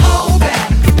 Don't hold back.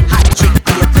 Hot chick,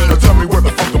 be a thing. Now tell me what the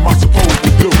fuck am I supposed to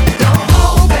do? Don't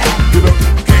hold back. Get up,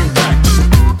 came back.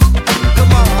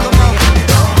 Come on, come on.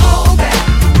 Don't hold back.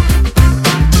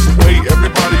 Wait,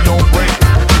 everybody on break.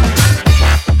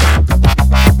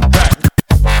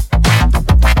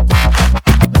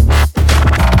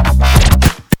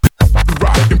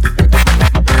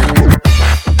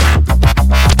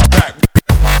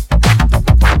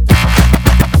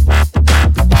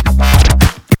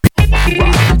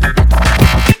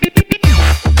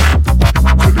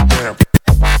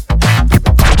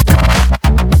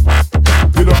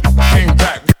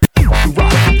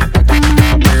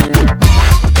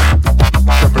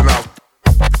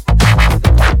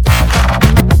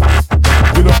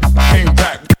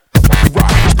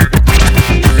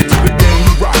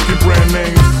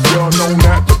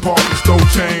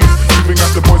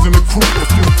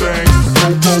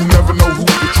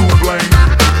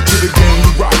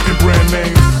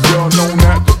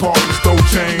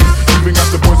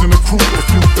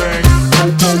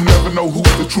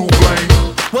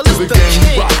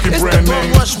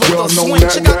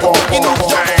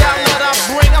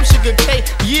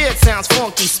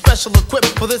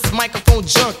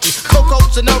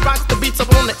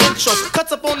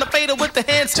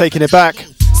 Taking it back.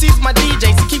 Sees my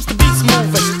DJs, he keeps the beats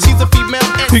moving. She's a female.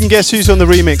 Who can guess who's on the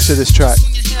remix of this track?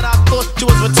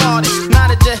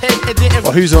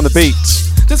 Or who's on the beats?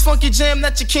 This funky jam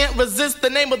that you can't resist. The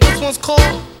name of this one's called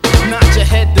Nod Your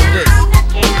Head to This.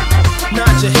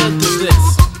 Nod your head to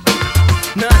this.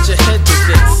 Nod your head to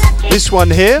this. This one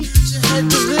here.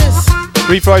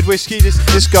 Refried whiskey.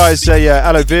 This guy's a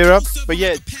aloe vera. But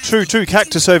yeah, true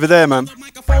cactus over there, man.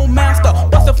 Master,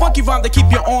 what's the funky rhyme to keep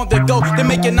you on the go? They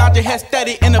make you nod your head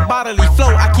steady in a bodily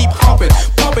flow. I keep humping,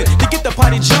 pumping to get the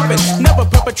party jumping. Never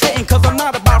perpetrating, cause I'm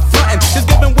not about fronting. Just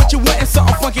giving what you want and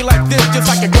something funky like this. Just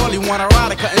like a girl you want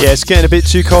erotica. Yeah, it's getting a bit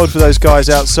too cold for those guys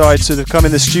outside, so they've come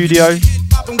in the studio.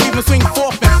 Swing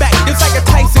forth and back. It's like a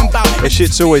Tyson bout. This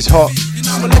shit's always hot.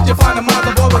 I'ma let you find the minds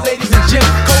of all the ladies and gents.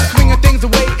 Cold swinging things the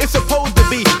way it's supposed to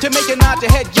be. To make it nod your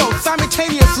head, yo,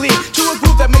 simultaneously. To a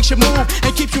groove that makes you move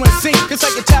and keeps you in sync. It's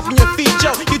like you're tapping your feet,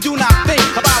 yo. You do not think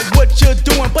about what you're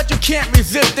doing, but you can't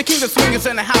resist. The king of swingers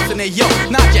in the house and they, yo,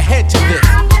 nod your head to this.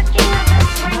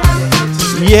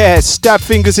 Yeah, stab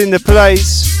fingers in the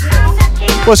place.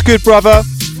 What's good, brother?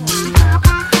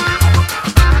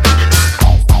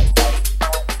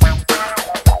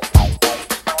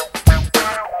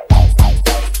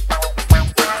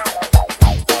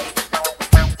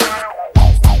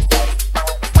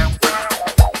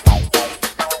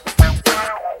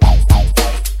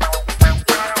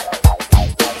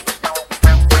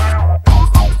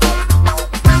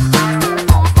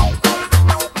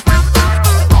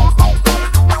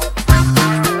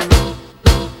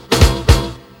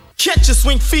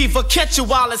 Fever, catch you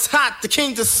while it's hot. The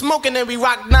kings are smoking and we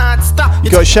rock non-stop. You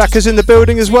got Shaka's in the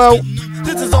building as well.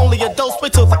 This is only a dose,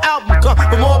 wait till the album comes.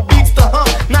 For more beats to hum,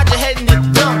 nod your head and you're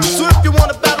dumb. So if you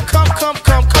want a battle, come. Cause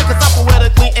I'm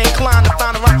poetically inclined to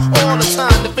find a rhyme all the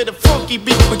time. To fit a funky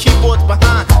beat with keyboards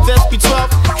behind. The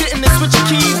SP12, hitting the switch of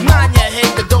keys, nod your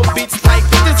head. The dope beats like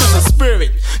this is a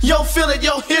spirit. Yo, feel it,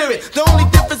 yo, hear it. The only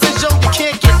difference is, yo, you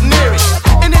can't get near it.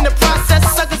 And in the process,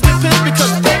 suckers get pissed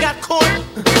because they got caught.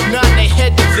 Nod their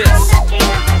head. this.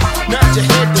 Nod your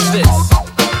head to this.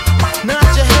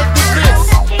 Nod your head to this.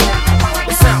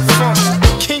 It sounds funky.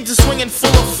 Kings are swinging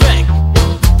full effect.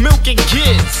 Milking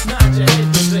kids.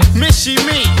 Missy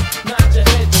me.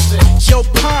 Yo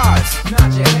Paz.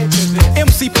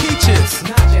 MC Peaches.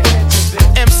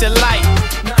 MC Light.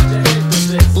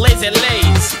 Lazy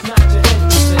Lays.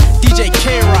 DJ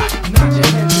K-Rock.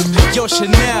 Yo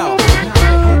Chanel.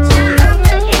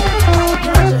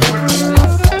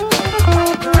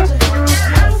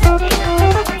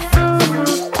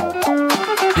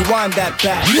 Rewind that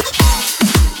back.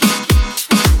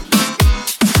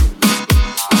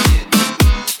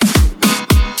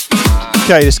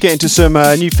 Okay, let's get into some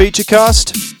new feature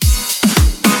cast.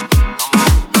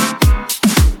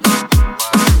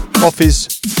 Off his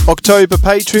October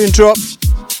Patreon drop.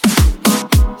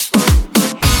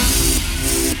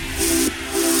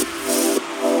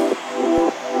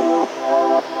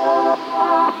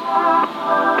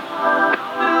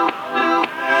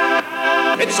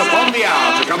 It's upon the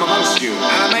hour to come amongst you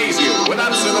and amaze you with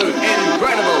absolute,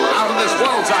 incredible, out of this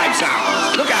world type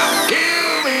sounds. Look out,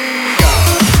 here we go.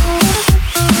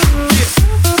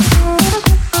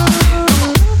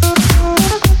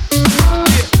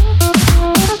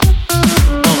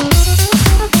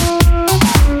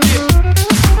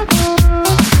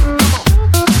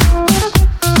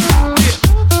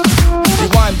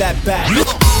 Rewind that back.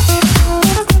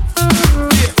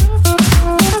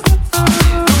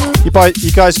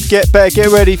 You guys better get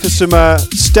ready for some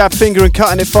stab finger and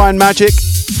cutting it fine magic.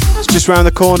 It's just round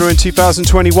the corner in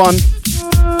 2021.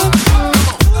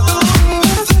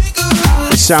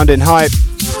 It's sounding hype.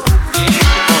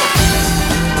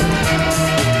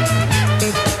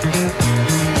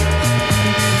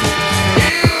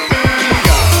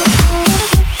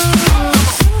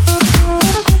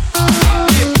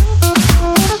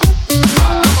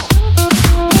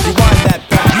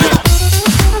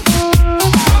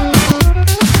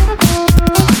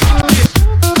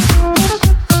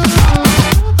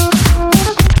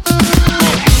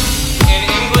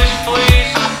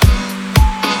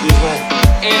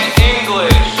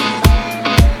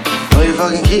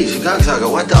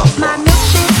 What the fuck?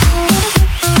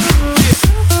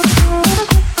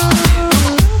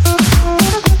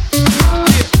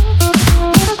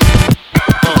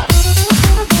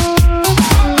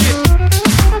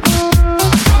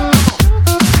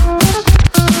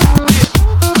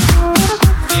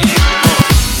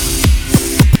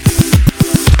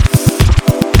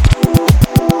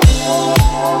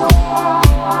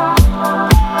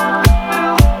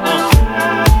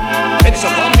 It's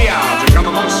upon the hour to come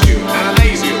amongst you and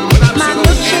amaze you with absolute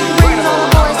incredible,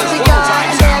 out of this world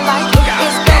type sounds. Look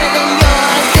out.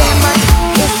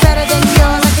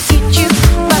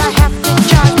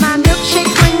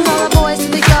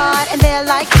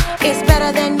 It's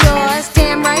better than yours,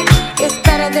 damn right. It's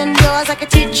better than yours. I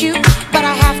could teach you, but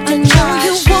I have to charge.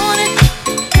 You want it,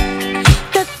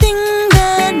 the thing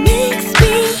that makes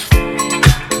me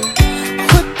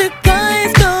what the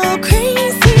guys go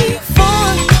crazy for.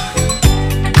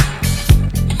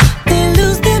 They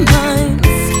lose their minds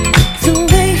the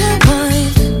way I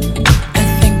whine. I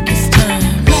think it's time.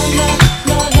 La la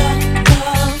la la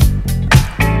la.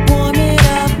 Warm it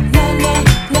up. La la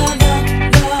la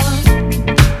la la.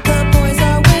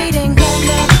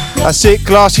 That's it,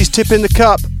 glasses tipping the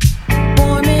cup.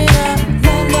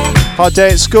 Hard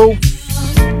day at school.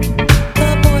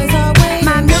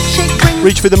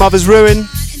 Reach for the mother's ruin.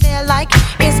 They're like,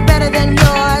 it's better than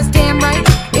yours, damn right.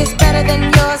 It's better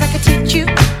than yours, I could teach you,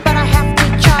 but I have to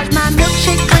charge. My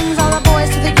milkshake brings all the boys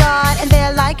to the yard, and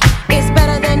they're like, it's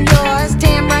better than yours,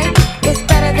 damn right. It's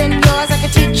better than yours, I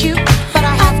could teach you, but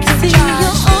I have to charge.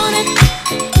 You're on it.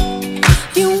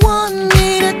 You want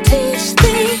me to teach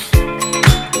thee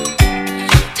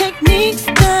techniques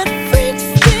that freaks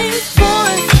these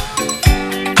boys.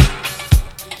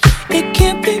 It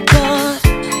can't be bought,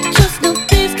 just no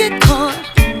thieves get caught.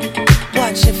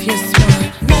 Watch if you're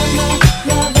smart. La, la,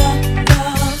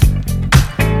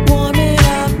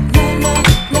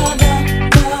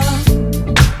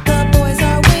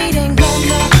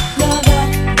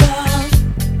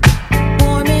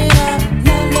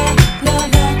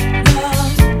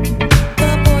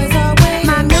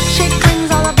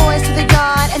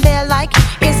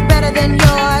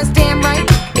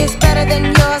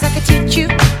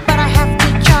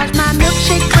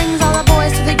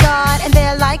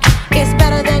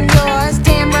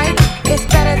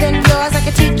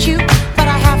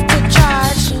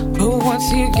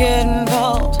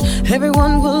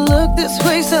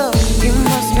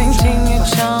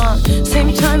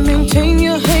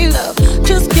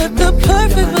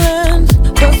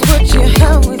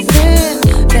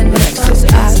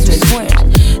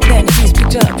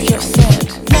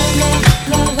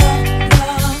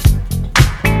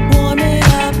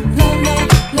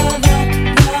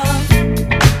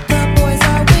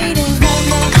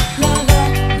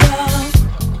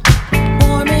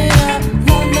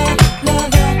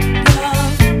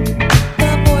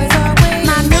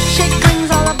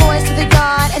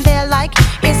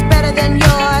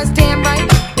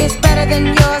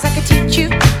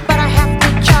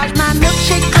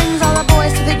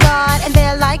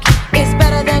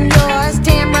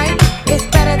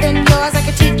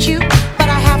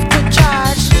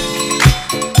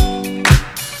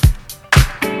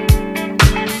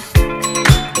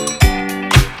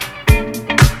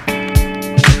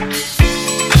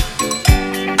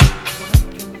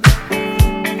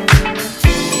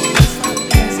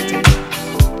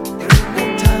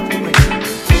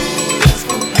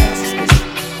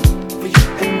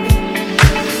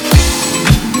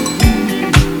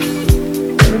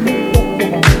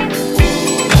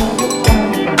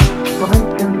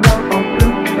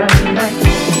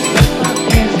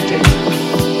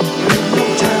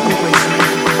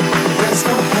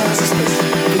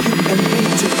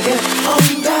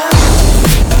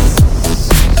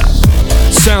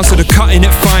 Nothing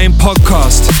at Fine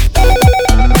podcast.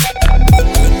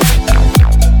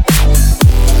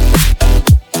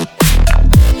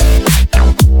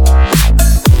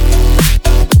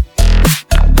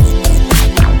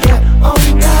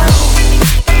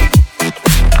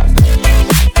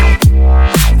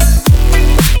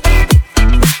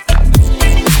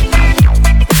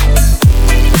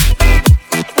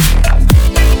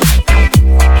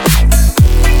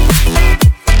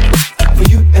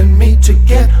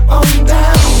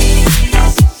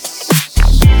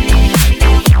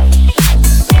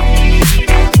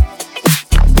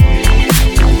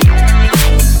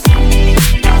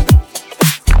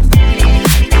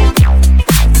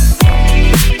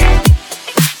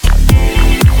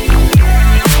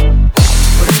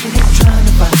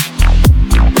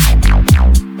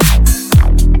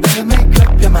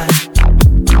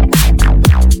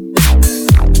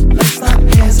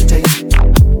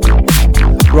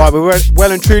 Right, we're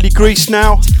well and truly greased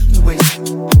now.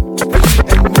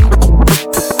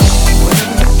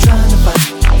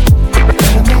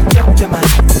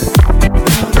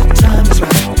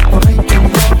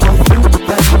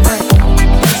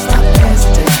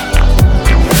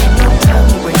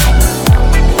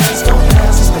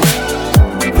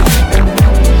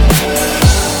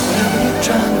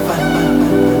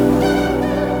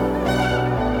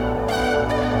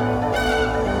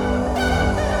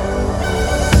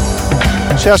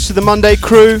 Shouts to the Monday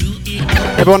crew,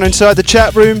 everyone inside the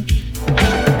chat room.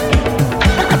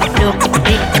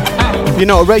 If you're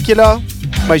not a regular,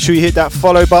 make sure you hit that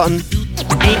follow button.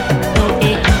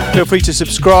 Feel free to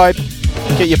subscribe,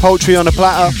 get your poultry on a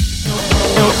platter.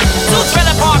 Two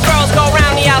trailer park girls go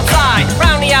round the outside,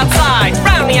 round the outside,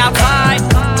 round the outside.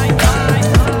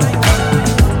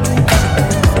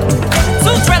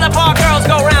 Two trailer park girls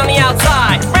go round the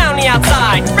outside, round the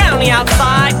outside, round the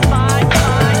outside.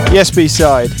 Yes,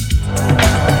 B-side.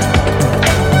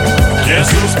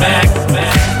 Guess who's back?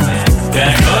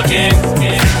 Back again.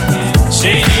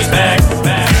 Shady's back.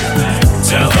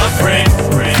 Tell a friend.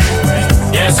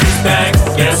 Guess who's back?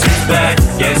 Guess who's back?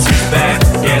 Guess who's back?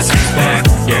 Guess who's back?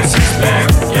 Guess who's back?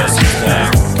 Guess who's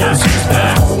back? Guess who's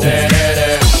back?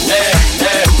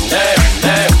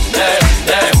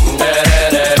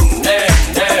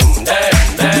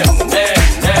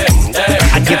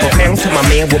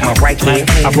 With my right hand,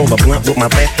 I roll a blunt with my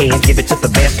left hand, give it to the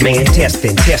best man.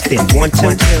 Testing, 1,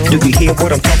 2. Do you hear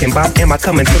what I'm talking about? Am I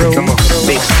coming through?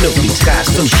 Big Snoopy, Sky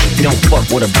Sushi. Don't fuck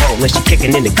with a bro unless you're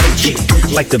kicking in the Gucci.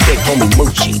 Like the big homie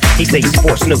Moochie. He say he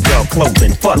sports Snoop Dogg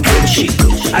clothing. Fuck Gucci.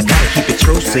 I gotta keep it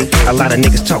true, see. A lot of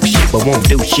niggas talk shit but won't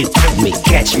do shit to me.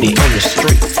 Catch me on the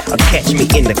street, or catch me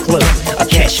in the club, or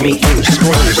catch me on the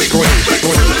screen.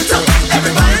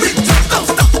 Everybody,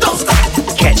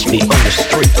 catch me on the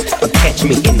street, or catch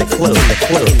me in the club,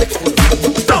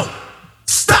 Don't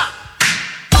stop.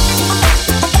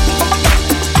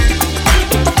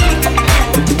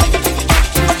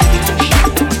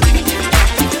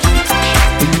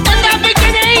 In the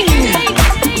beginning,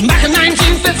 back in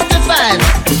 1955,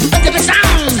 there was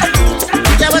sound,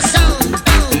 there was sound,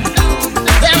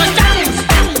 there was dance,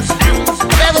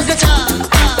 there was guitar,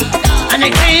 and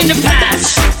it came to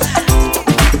pass.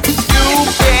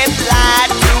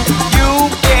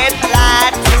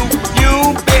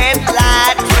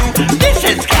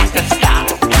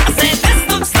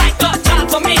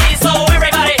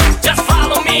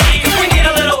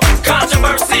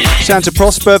 Santa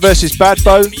Prosper versus Bad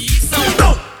Bo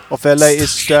off their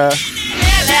latest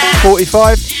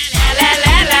 45.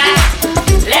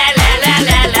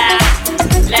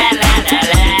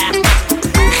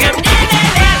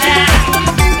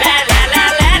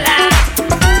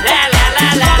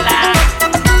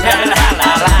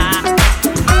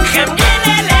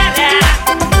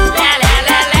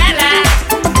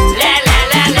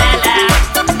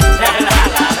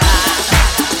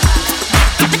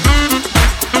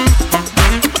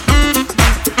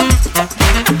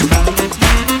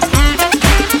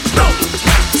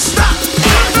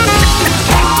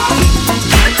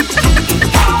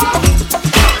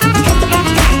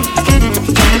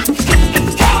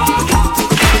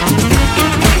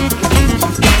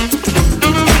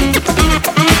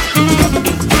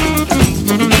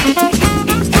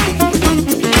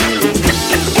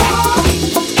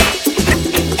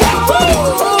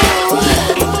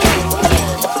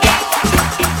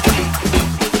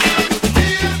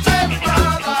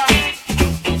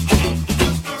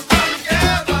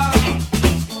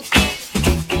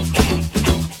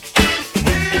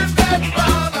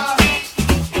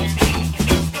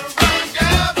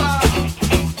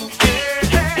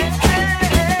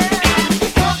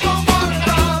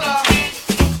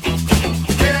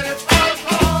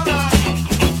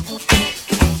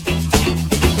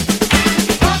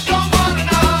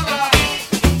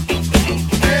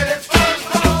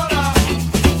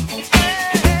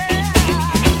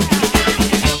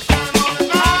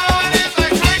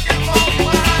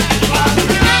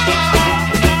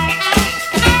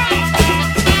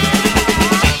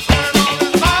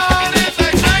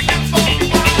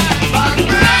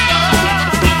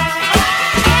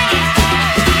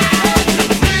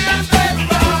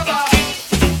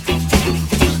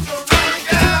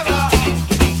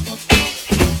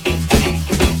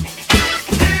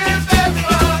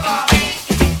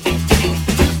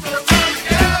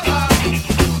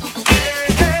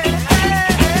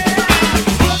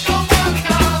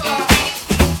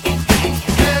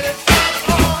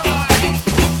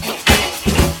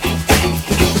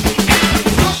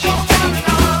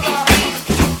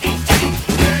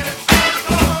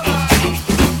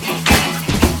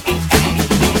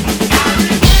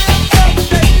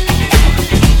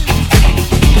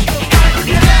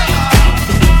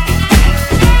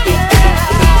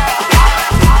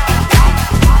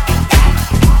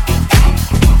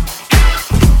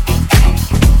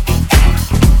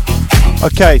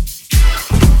 Okay,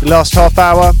 the last half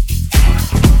hour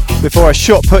before I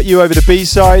shot put you over the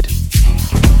B-side.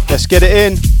 Let's get it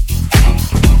in.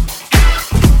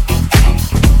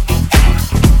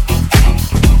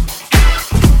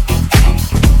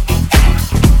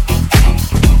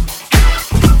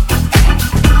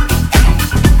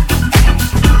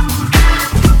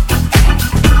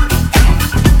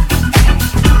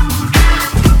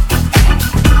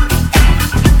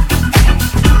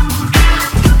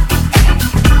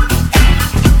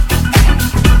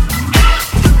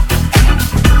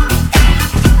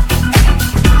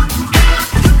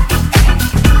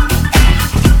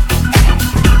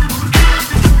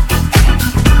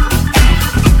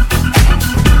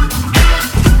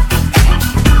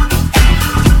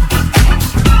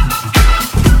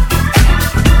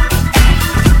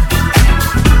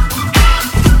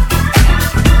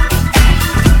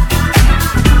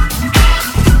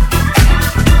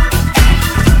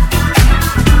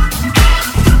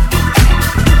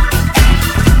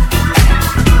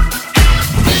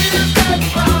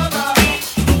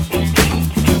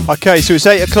 Okay, so it's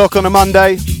 8 o'clock on a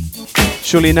Monday.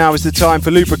 Surely now is the time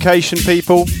for lubrication,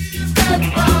 people.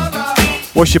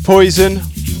 Wash your poison.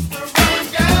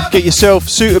 Get yourself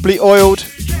suitably oiled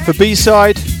for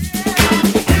B-side.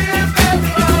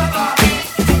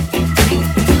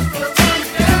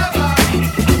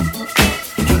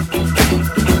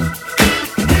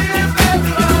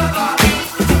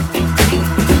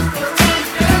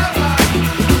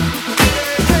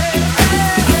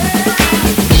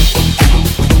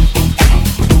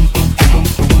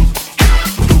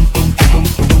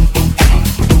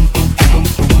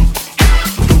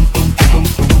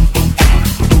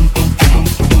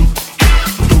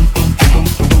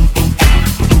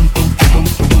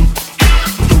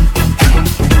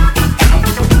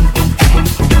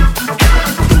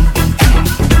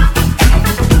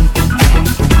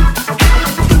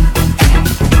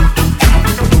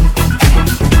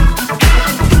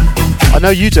 No,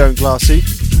 you don't, Glassy.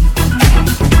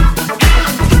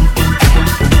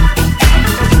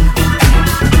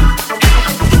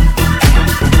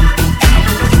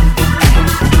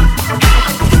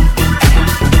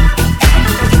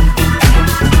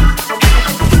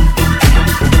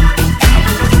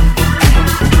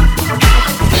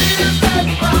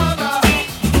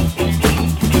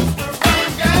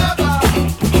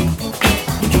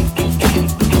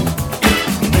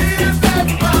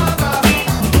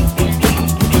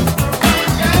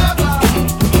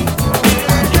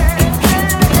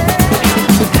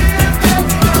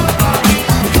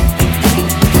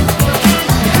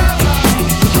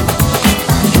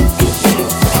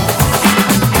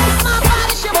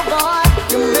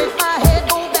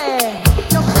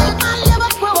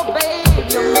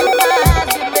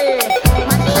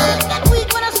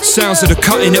 Sounds of the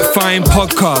Cutting It Fine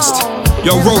podcast.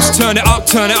 Yo, Roast, turn it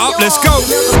up, let's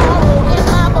go.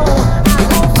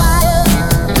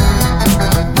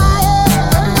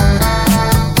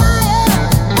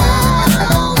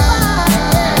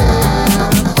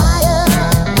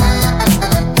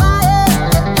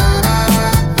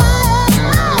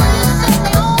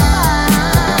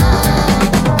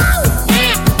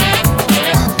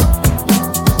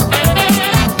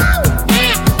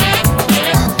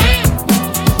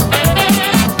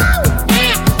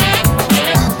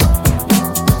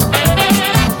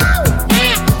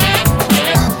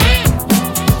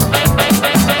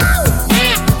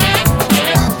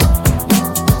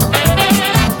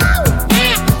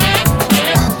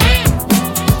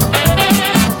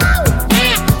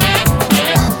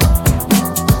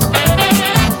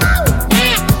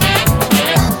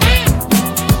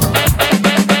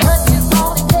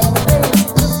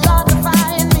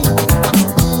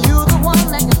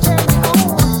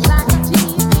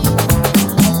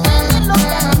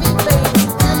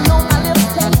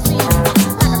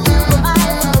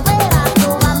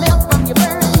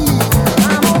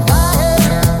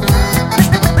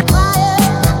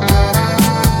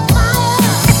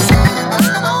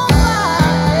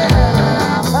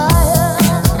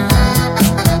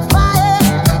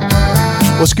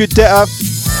 What's good, Detta?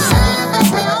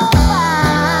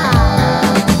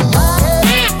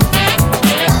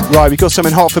 Right, we got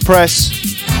something hot for press.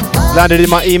 Landed in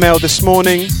my email this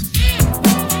morning.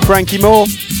 Frankie Moore,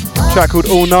 track called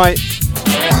All Night.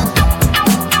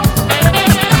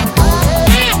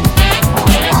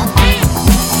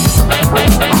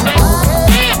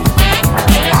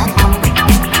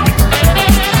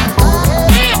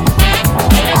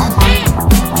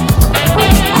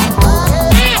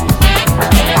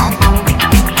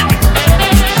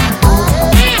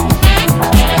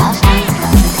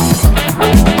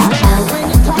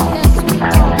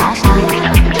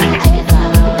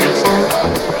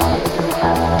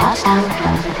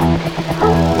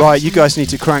 Right, you guys need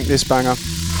to crank this banger.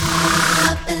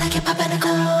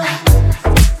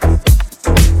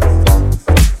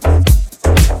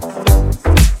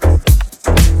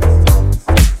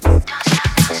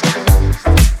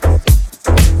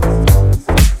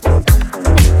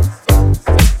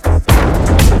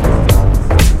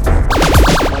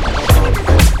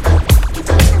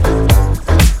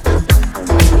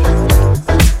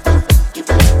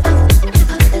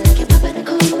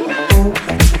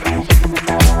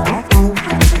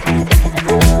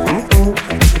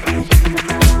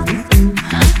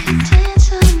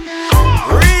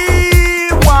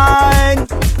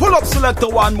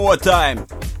 One more time.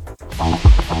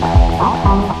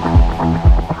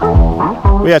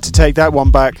 We had to take that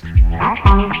one back.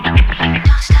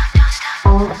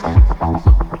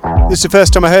 This is the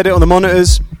first time I heard it on the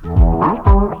monitors.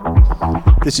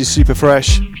 This is super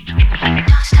fresh.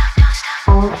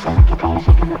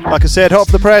 Like I said, hot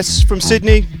off the press from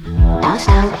Sydney.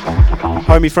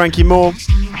 Homie Frankie Moore.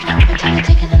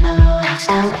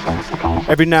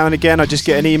 Every now and again I just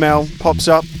get an email, pops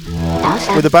up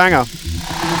with a banger.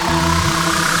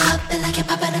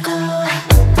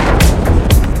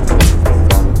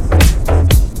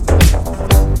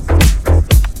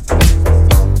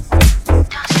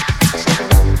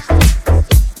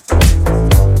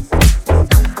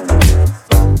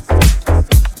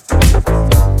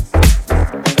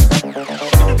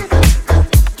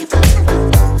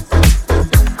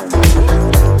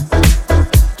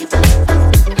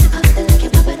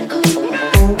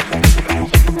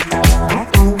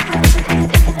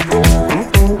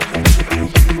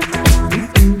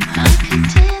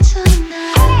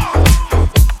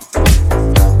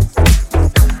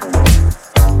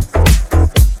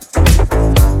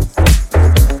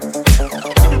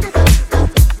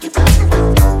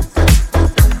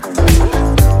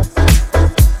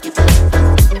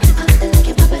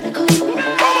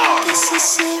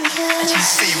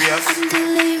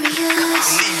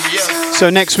 So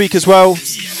next week as well,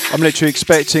 I'm literally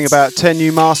expecting about 10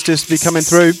 new masters to be coming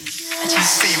through.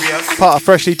 Part of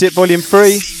Freshly Dipped Volume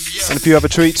 3 and a few other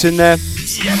treats in there.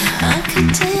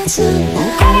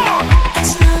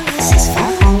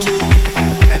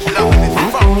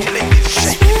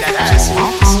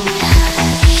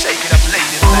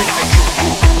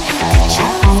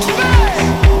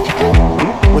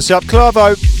 What's up,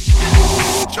 Clavo?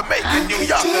 Jamaican, New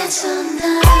York.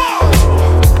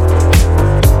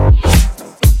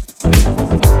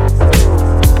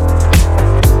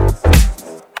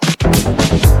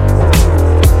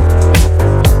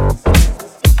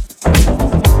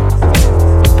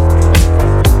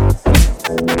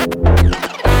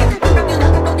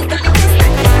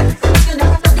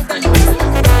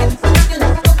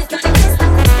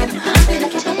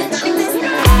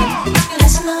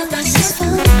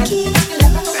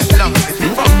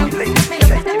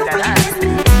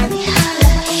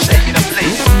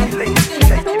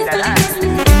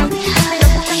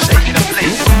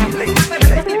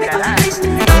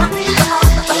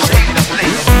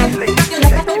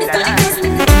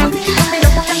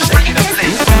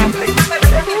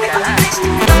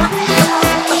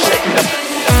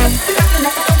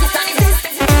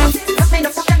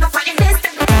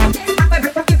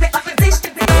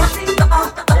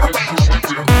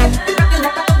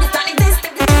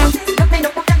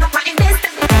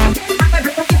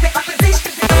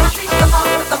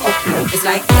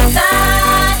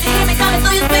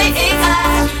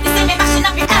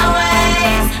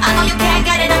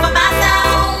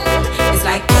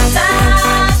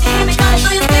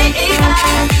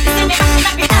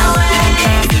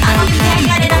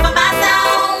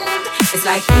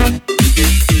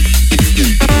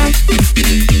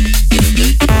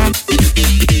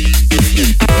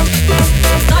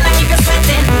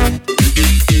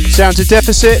 Sounds of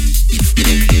Deficit.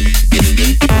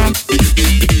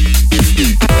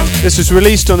 This was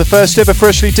released on the first ever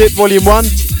Freshly Dipped Volume 1.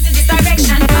 It's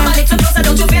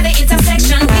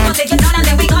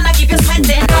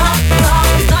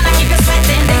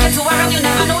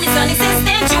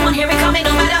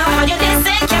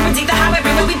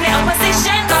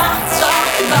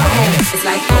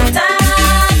like full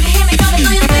time, you hear me coming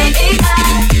through your speaker.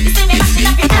 You see me mashing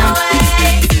up your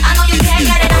airways. I know you can't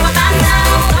get it out of my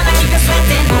mouth. Gonna keep you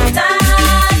sweating full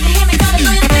time, you hear me coming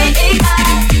through your speaker.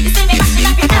 You see me mashing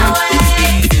up your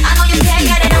airways. I know you can't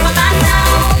get it out of my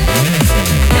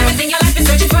mouth.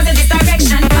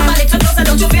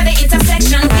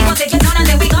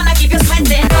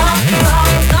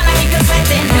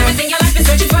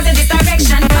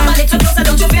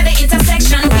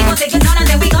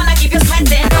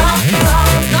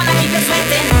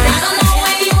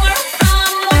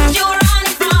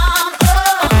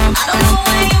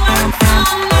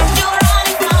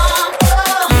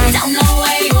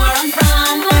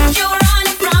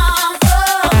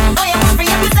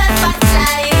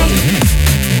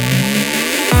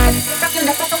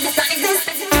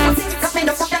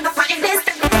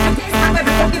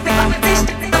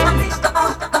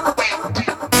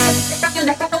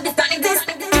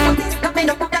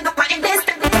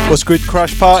 What's good,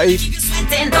 Crash Party?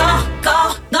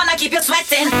 Gonna keep you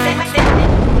sweating.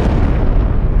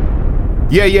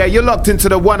 Yeah, you're locked into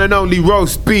the one and only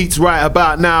Roast Beats right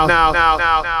about now.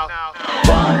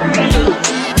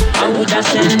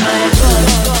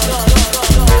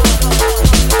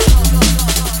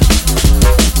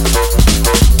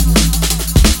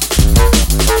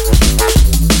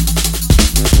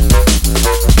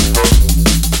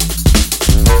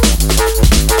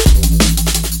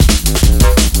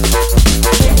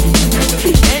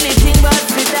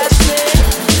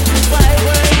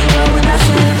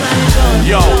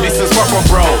 Yo, this is proper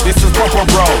bro, this is proper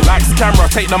bro. Likes camera,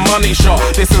 take the money shot.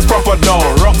 This is proper though,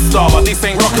 rock star, but this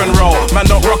ain't rock and roll. Man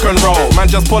don't rock and roll,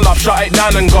 man just pull up, shut it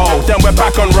down and go. Then we're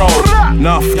back on roll.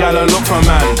 Nuff, gala look for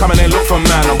man, come in and look for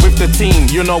man. I'm with the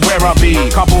team, you know where I be.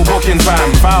 Couple bookings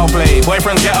fam, foul play.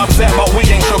 Boyfriends get upset, but we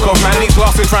ain't shook off man. These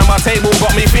glasses round my table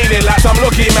got me feeling like some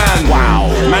lucky man.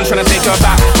 Wow, man tryna take her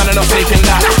back, man are not taking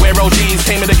that. Where OGs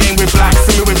came in the game with black,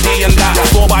 see me with D and that.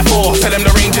 4x4, tell them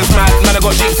the range is mad, man I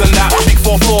got jeeps and that. Big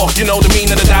 4-4, you know the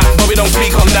meaning of that, but we don't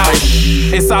speak on that.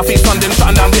 It's South East London,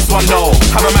 shutting down this one though.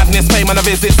 Have a madness pay when I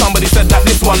visit, somebody said that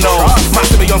this one knows.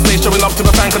 Massively on stage showing love to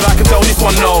the fan, cause I can tell this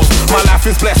one knows. My life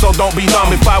is blessed, so don't be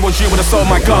dumb. If I was you, would've sold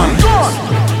my gun.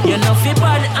 You know fi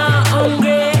bad and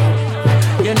hungry.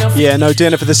 Yeah, no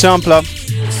dinner for the sampler.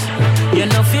 You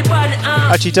know fi bad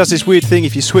and Actually does this weird thing,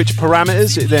 if you switch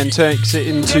parameters, it then takes it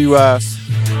into...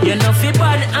 you know fi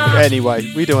bad and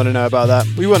Anyway, we don't want to know about that.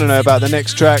 We want to know about the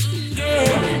next track.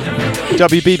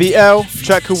 WBBL,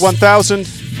 track called 1000.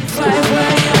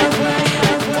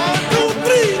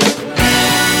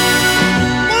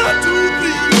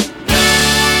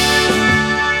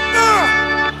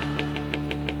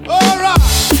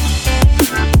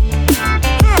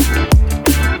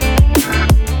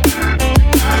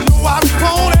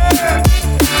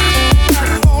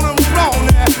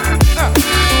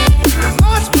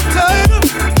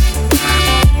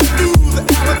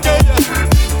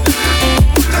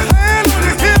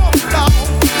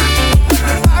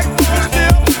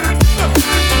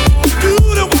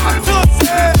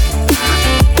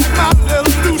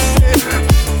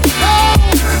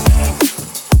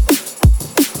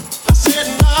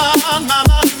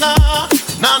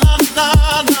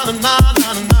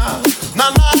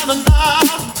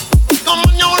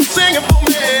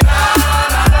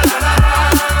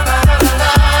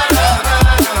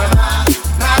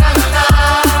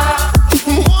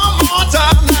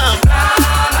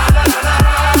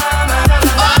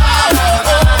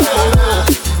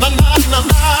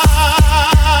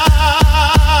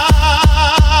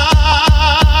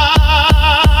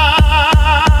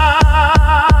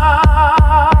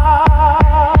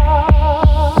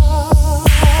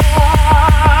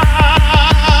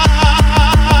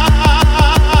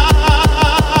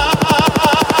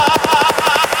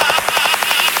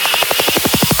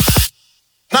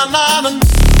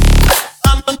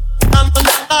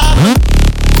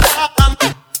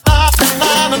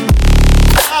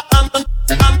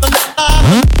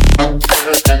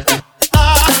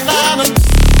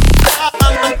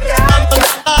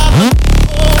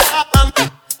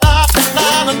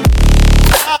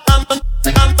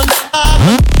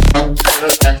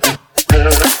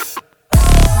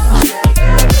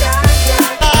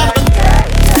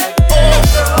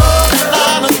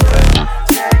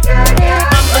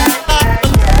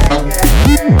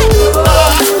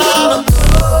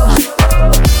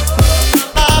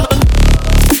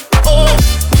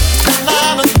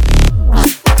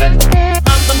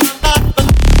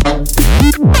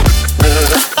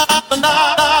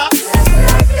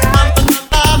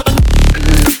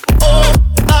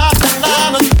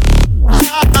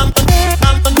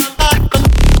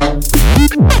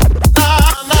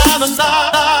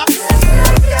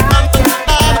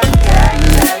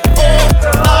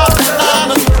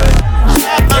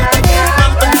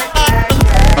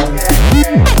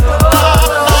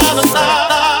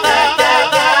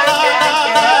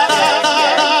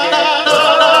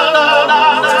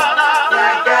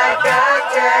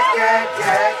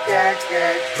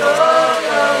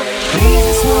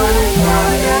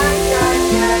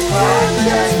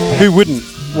 Who wouldn't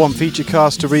want Feature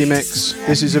Cast to remix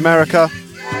This Is America?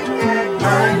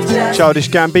 Childish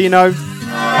Gambino.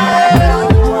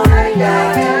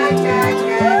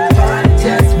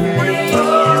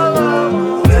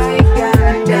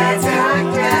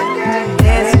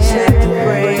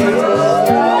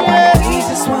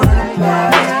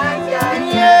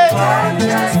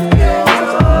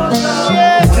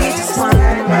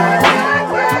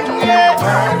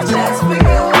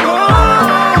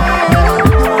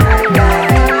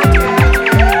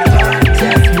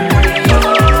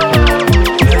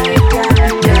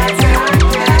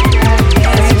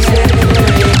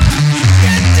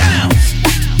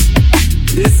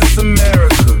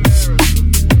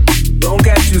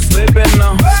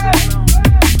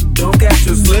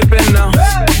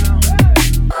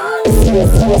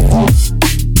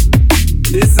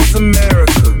 This is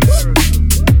America.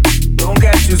 Don't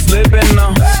catch you slipping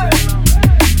now.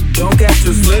 Don't catch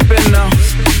you slipping now.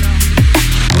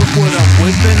 Look what I'm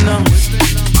whipping now.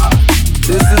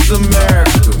 This is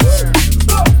America.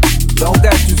 Don't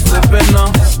catch you slipping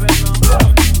now.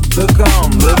 Look how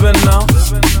I'm living now.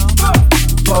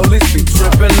 Police be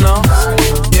tripping now.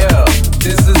 Yeah,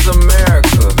 this is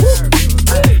America.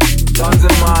 Guns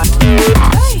in my hand.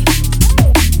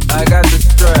 I got the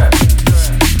strap.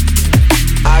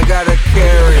 I gotta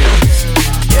carry it.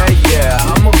 Yeah,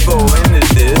 I'ma go into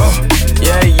this.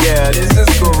 Yeah, this is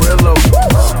gorilla.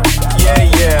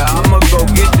 Yeah, I'ma go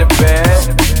get the bag.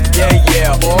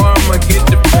 Yeah, or I'ma get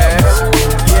the pad.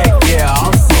 Yeah,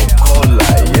 I'm so cold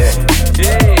like,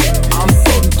 yeah, I'm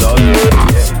so dull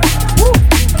like, yeah.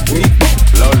 We gon'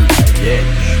 blow like, yeah.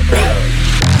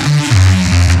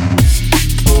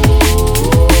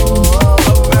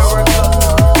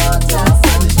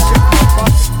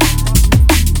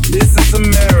 This is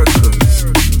America.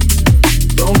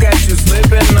 Don't catch you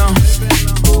slipping now.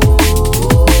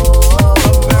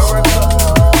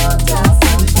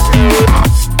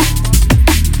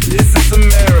 This is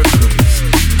America.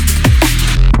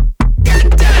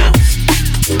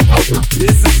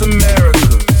 This is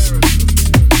America.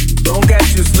 Don't catch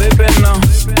you slipping now.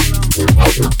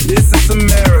 This is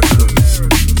America.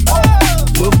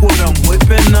 Look what I'm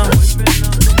whipping now.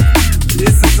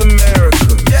 This is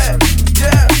America.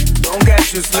 Don't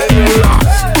catch you slipping now.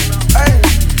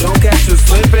 Don't catch you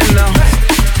slipping now.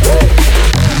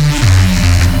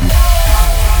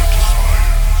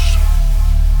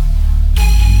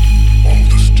 All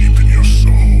this deep in your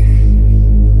soul.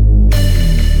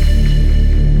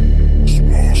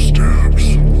 Small steps.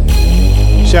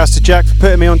 Shouts to Jack for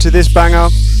putting me onto this banger.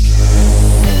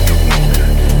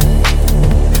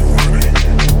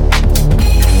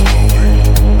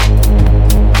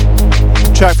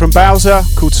 Track from Bowser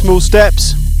called Small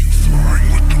Steps.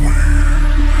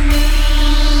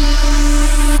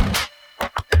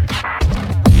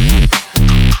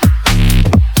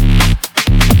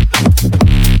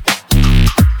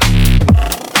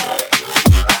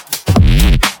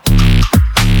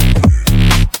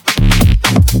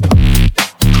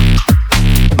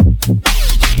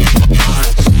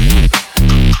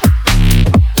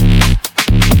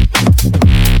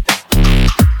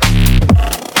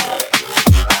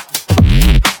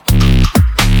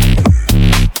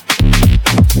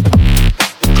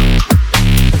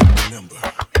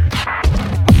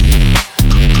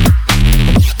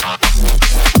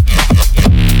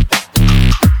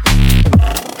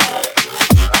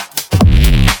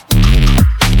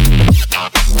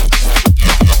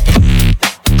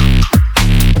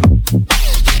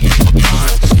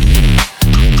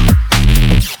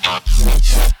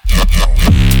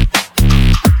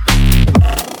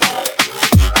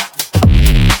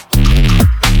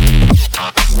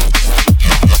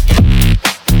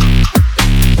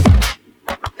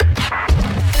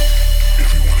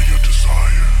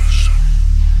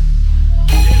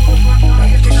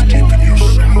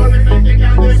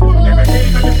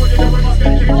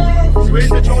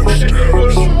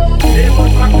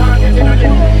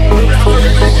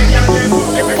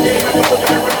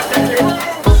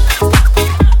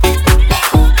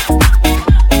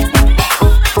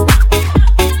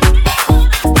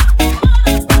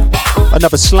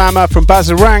 Another slammer from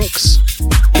Bazza Ranks,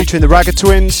 featuring the Ragga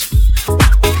Twins.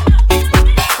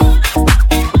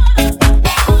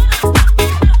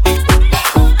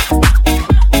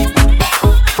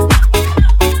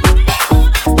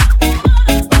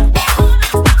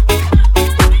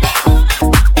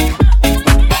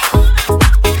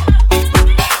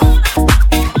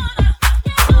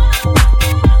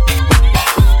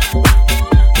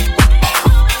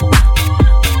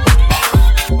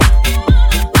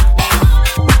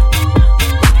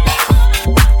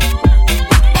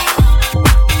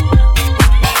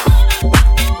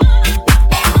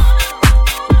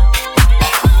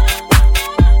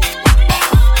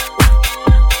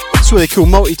 That's what they call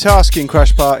multitasking,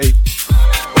 Crash Party.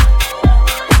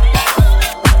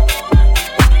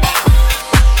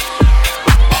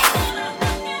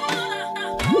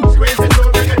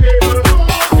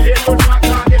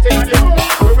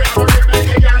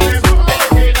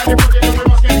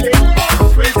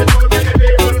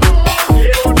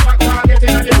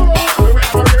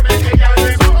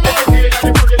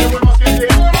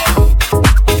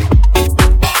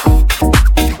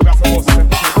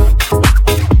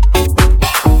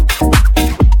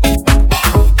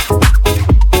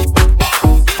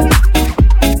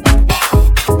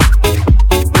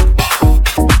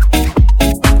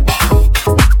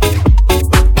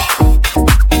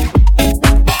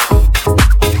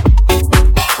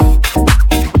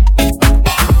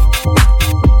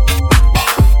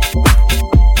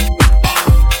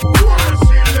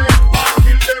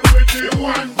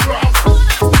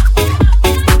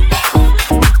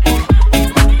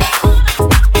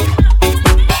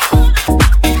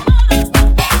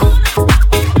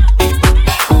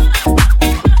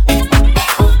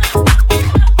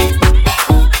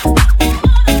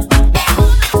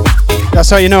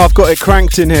 how you know I've got it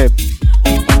cranked in here.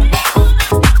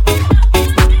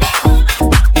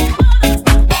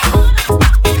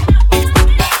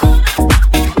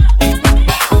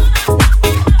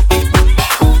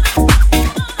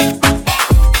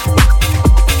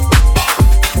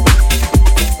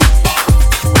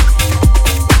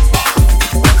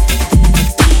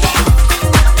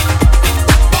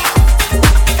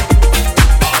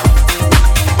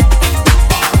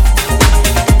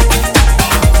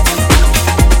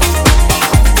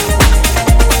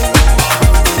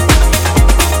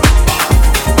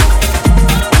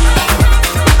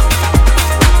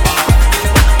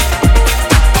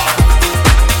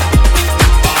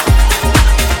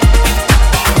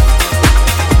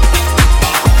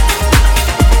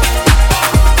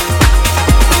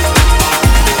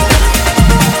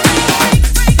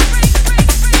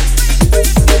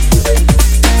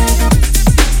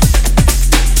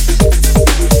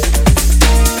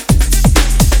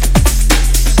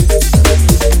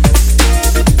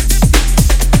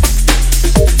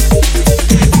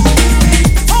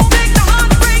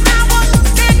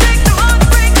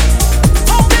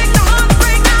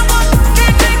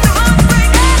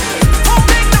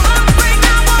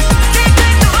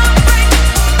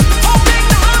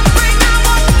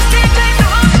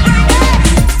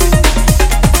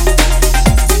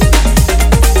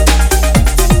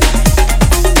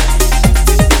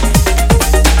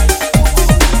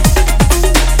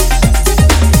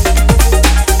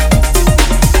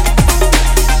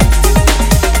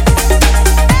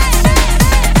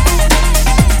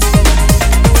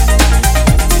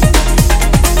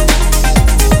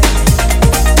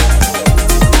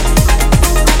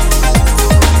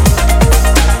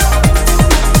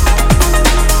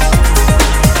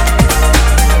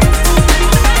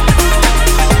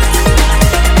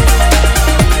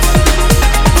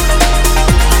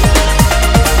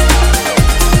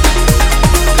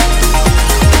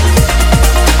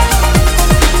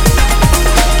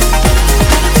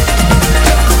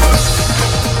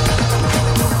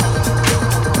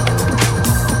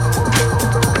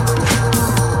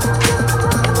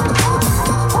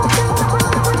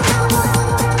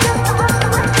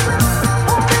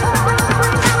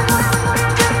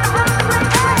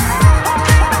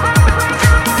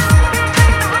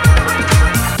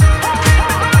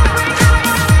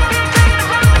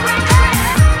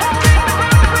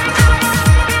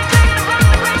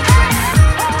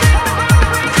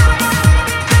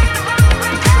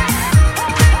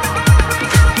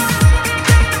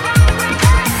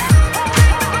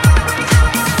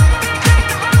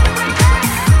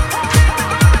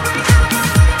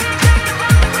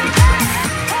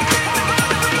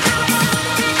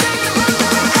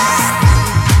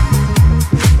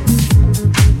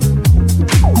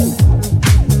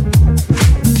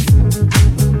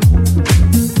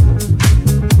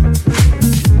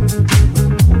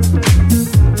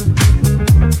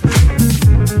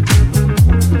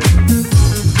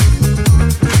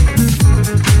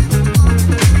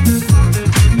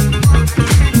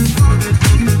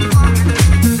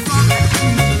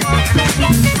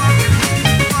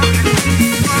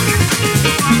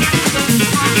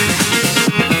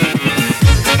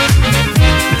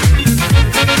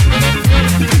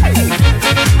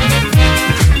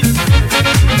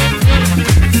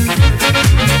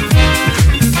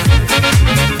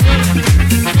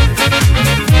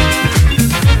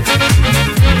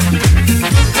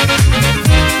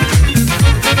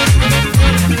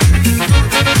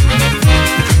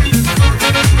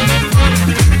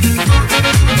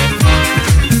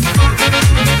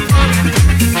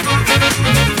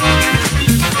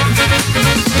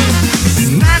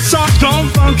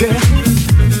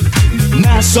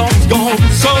 song's gone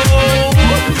soul.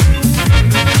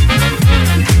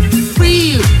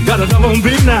 We got a double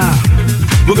beat now.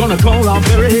 We're gonna call our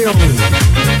very own.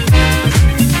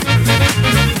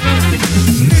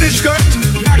 Mini skirts,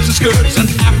 maxi skirts, and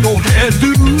afro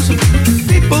hairdos.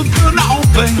 People doing their own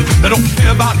thing. They don't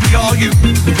care about me or you.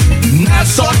 That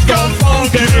song's gone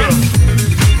funky.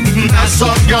 That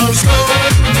song's gone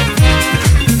slow.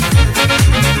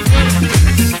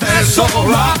 That's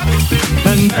alright,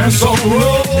 and that's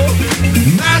alright.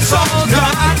 That's all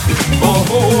got a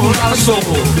whole lot of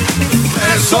soul.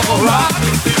 That's alright,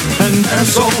 and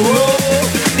that's alright.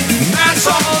 That's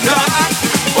all got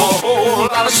a whole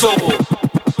lot of soul.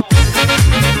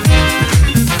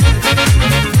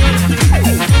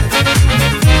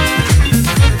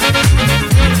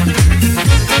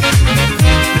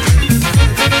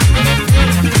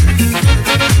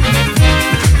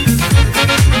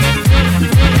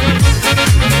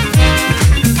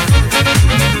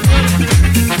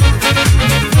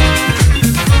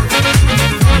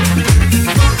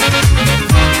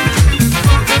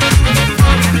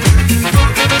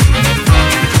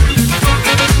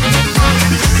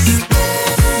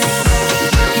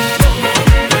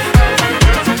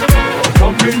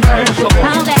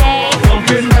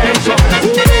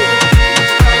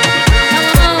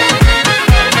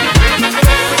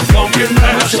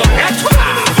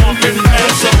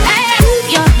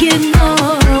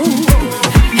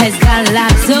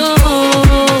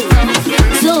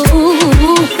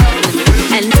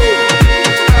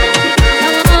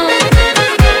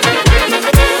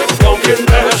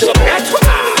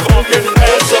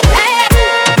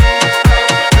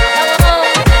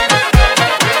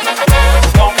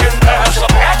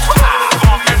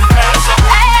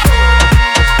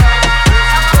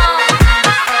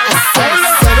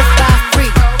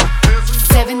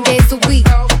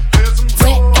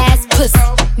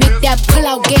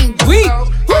 all game weak.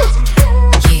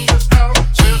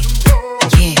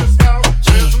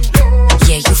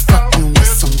 Yeah, you fucking with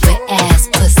some wet ass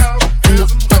pussy. Bring a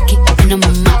bucket and I'm a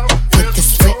mop with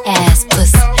this wet ass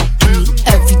pussy. Give me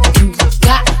everything you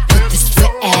got with this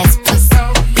wet ass pussy.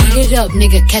 Beat it up,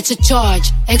 nigga, catch a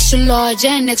charge. Extra large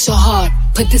and extra hard.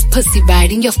 Put this pussy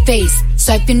right in your face.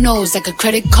 Swipe your nose like a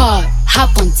credit card.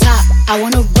 Hop on top, I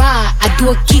wanna ride. I do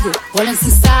a kegel, rollin'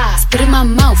 some sides. Spit in my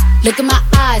mouth, look in my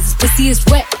eyes. This pussy is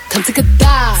wet, come take a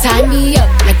dive. Tie me up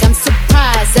like I'm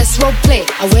surprised. That's role play,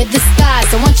 I wear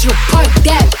disguise. I want you to park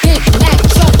that big black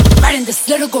truck right in this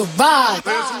little garage.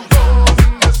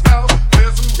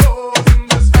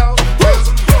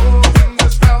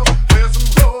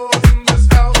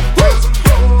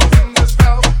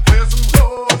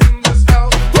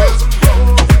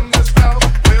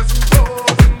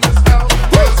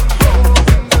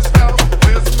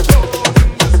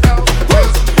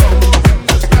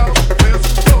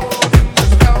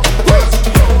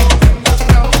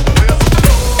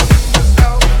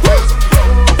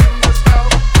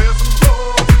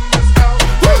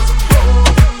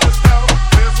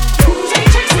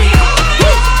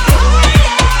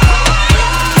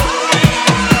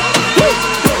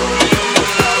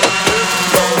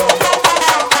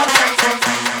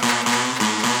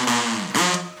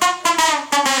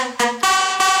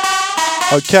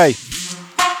 Okay,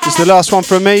 this is the last one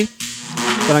from me.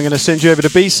 Then I'm going to send you over to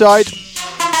B-side.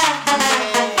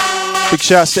 Big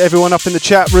shouts to everyone up in the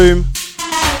chat room.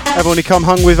 Everyone who come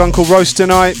hung with Uncle Roast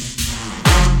tonight.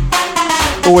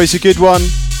 Always a good one.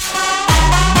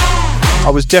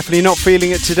 I was definitely not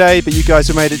feeling it today, but you guys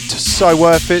have made it so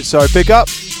worth it, so big up.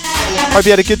 Hope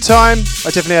you had a good time.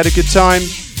 I definitely had a good time.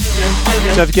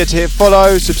 Don't forget to hit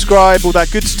follow, subscribe, all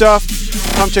that good stuff.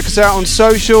 Come check us out on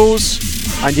socials.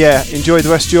 And yeah, enjoy the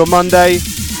rest of your Monday.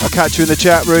 I'll catch you in the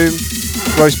chat room.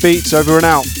 Roast Beats over and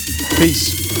out.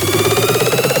 Peace.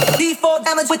 D4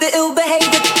 damage with the ill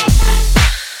behavior.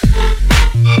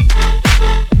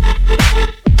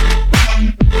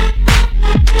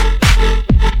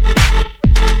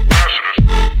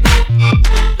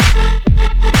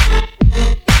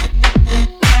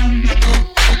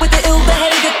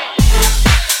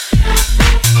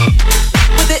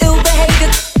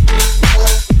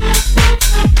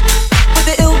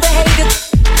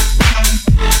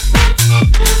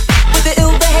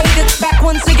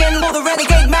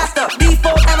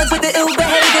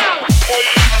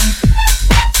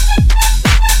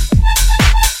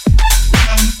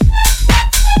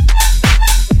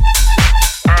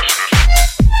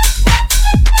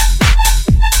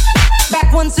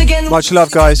 Much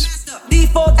love, guys.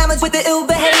 D4 damage with the ill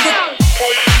behavior.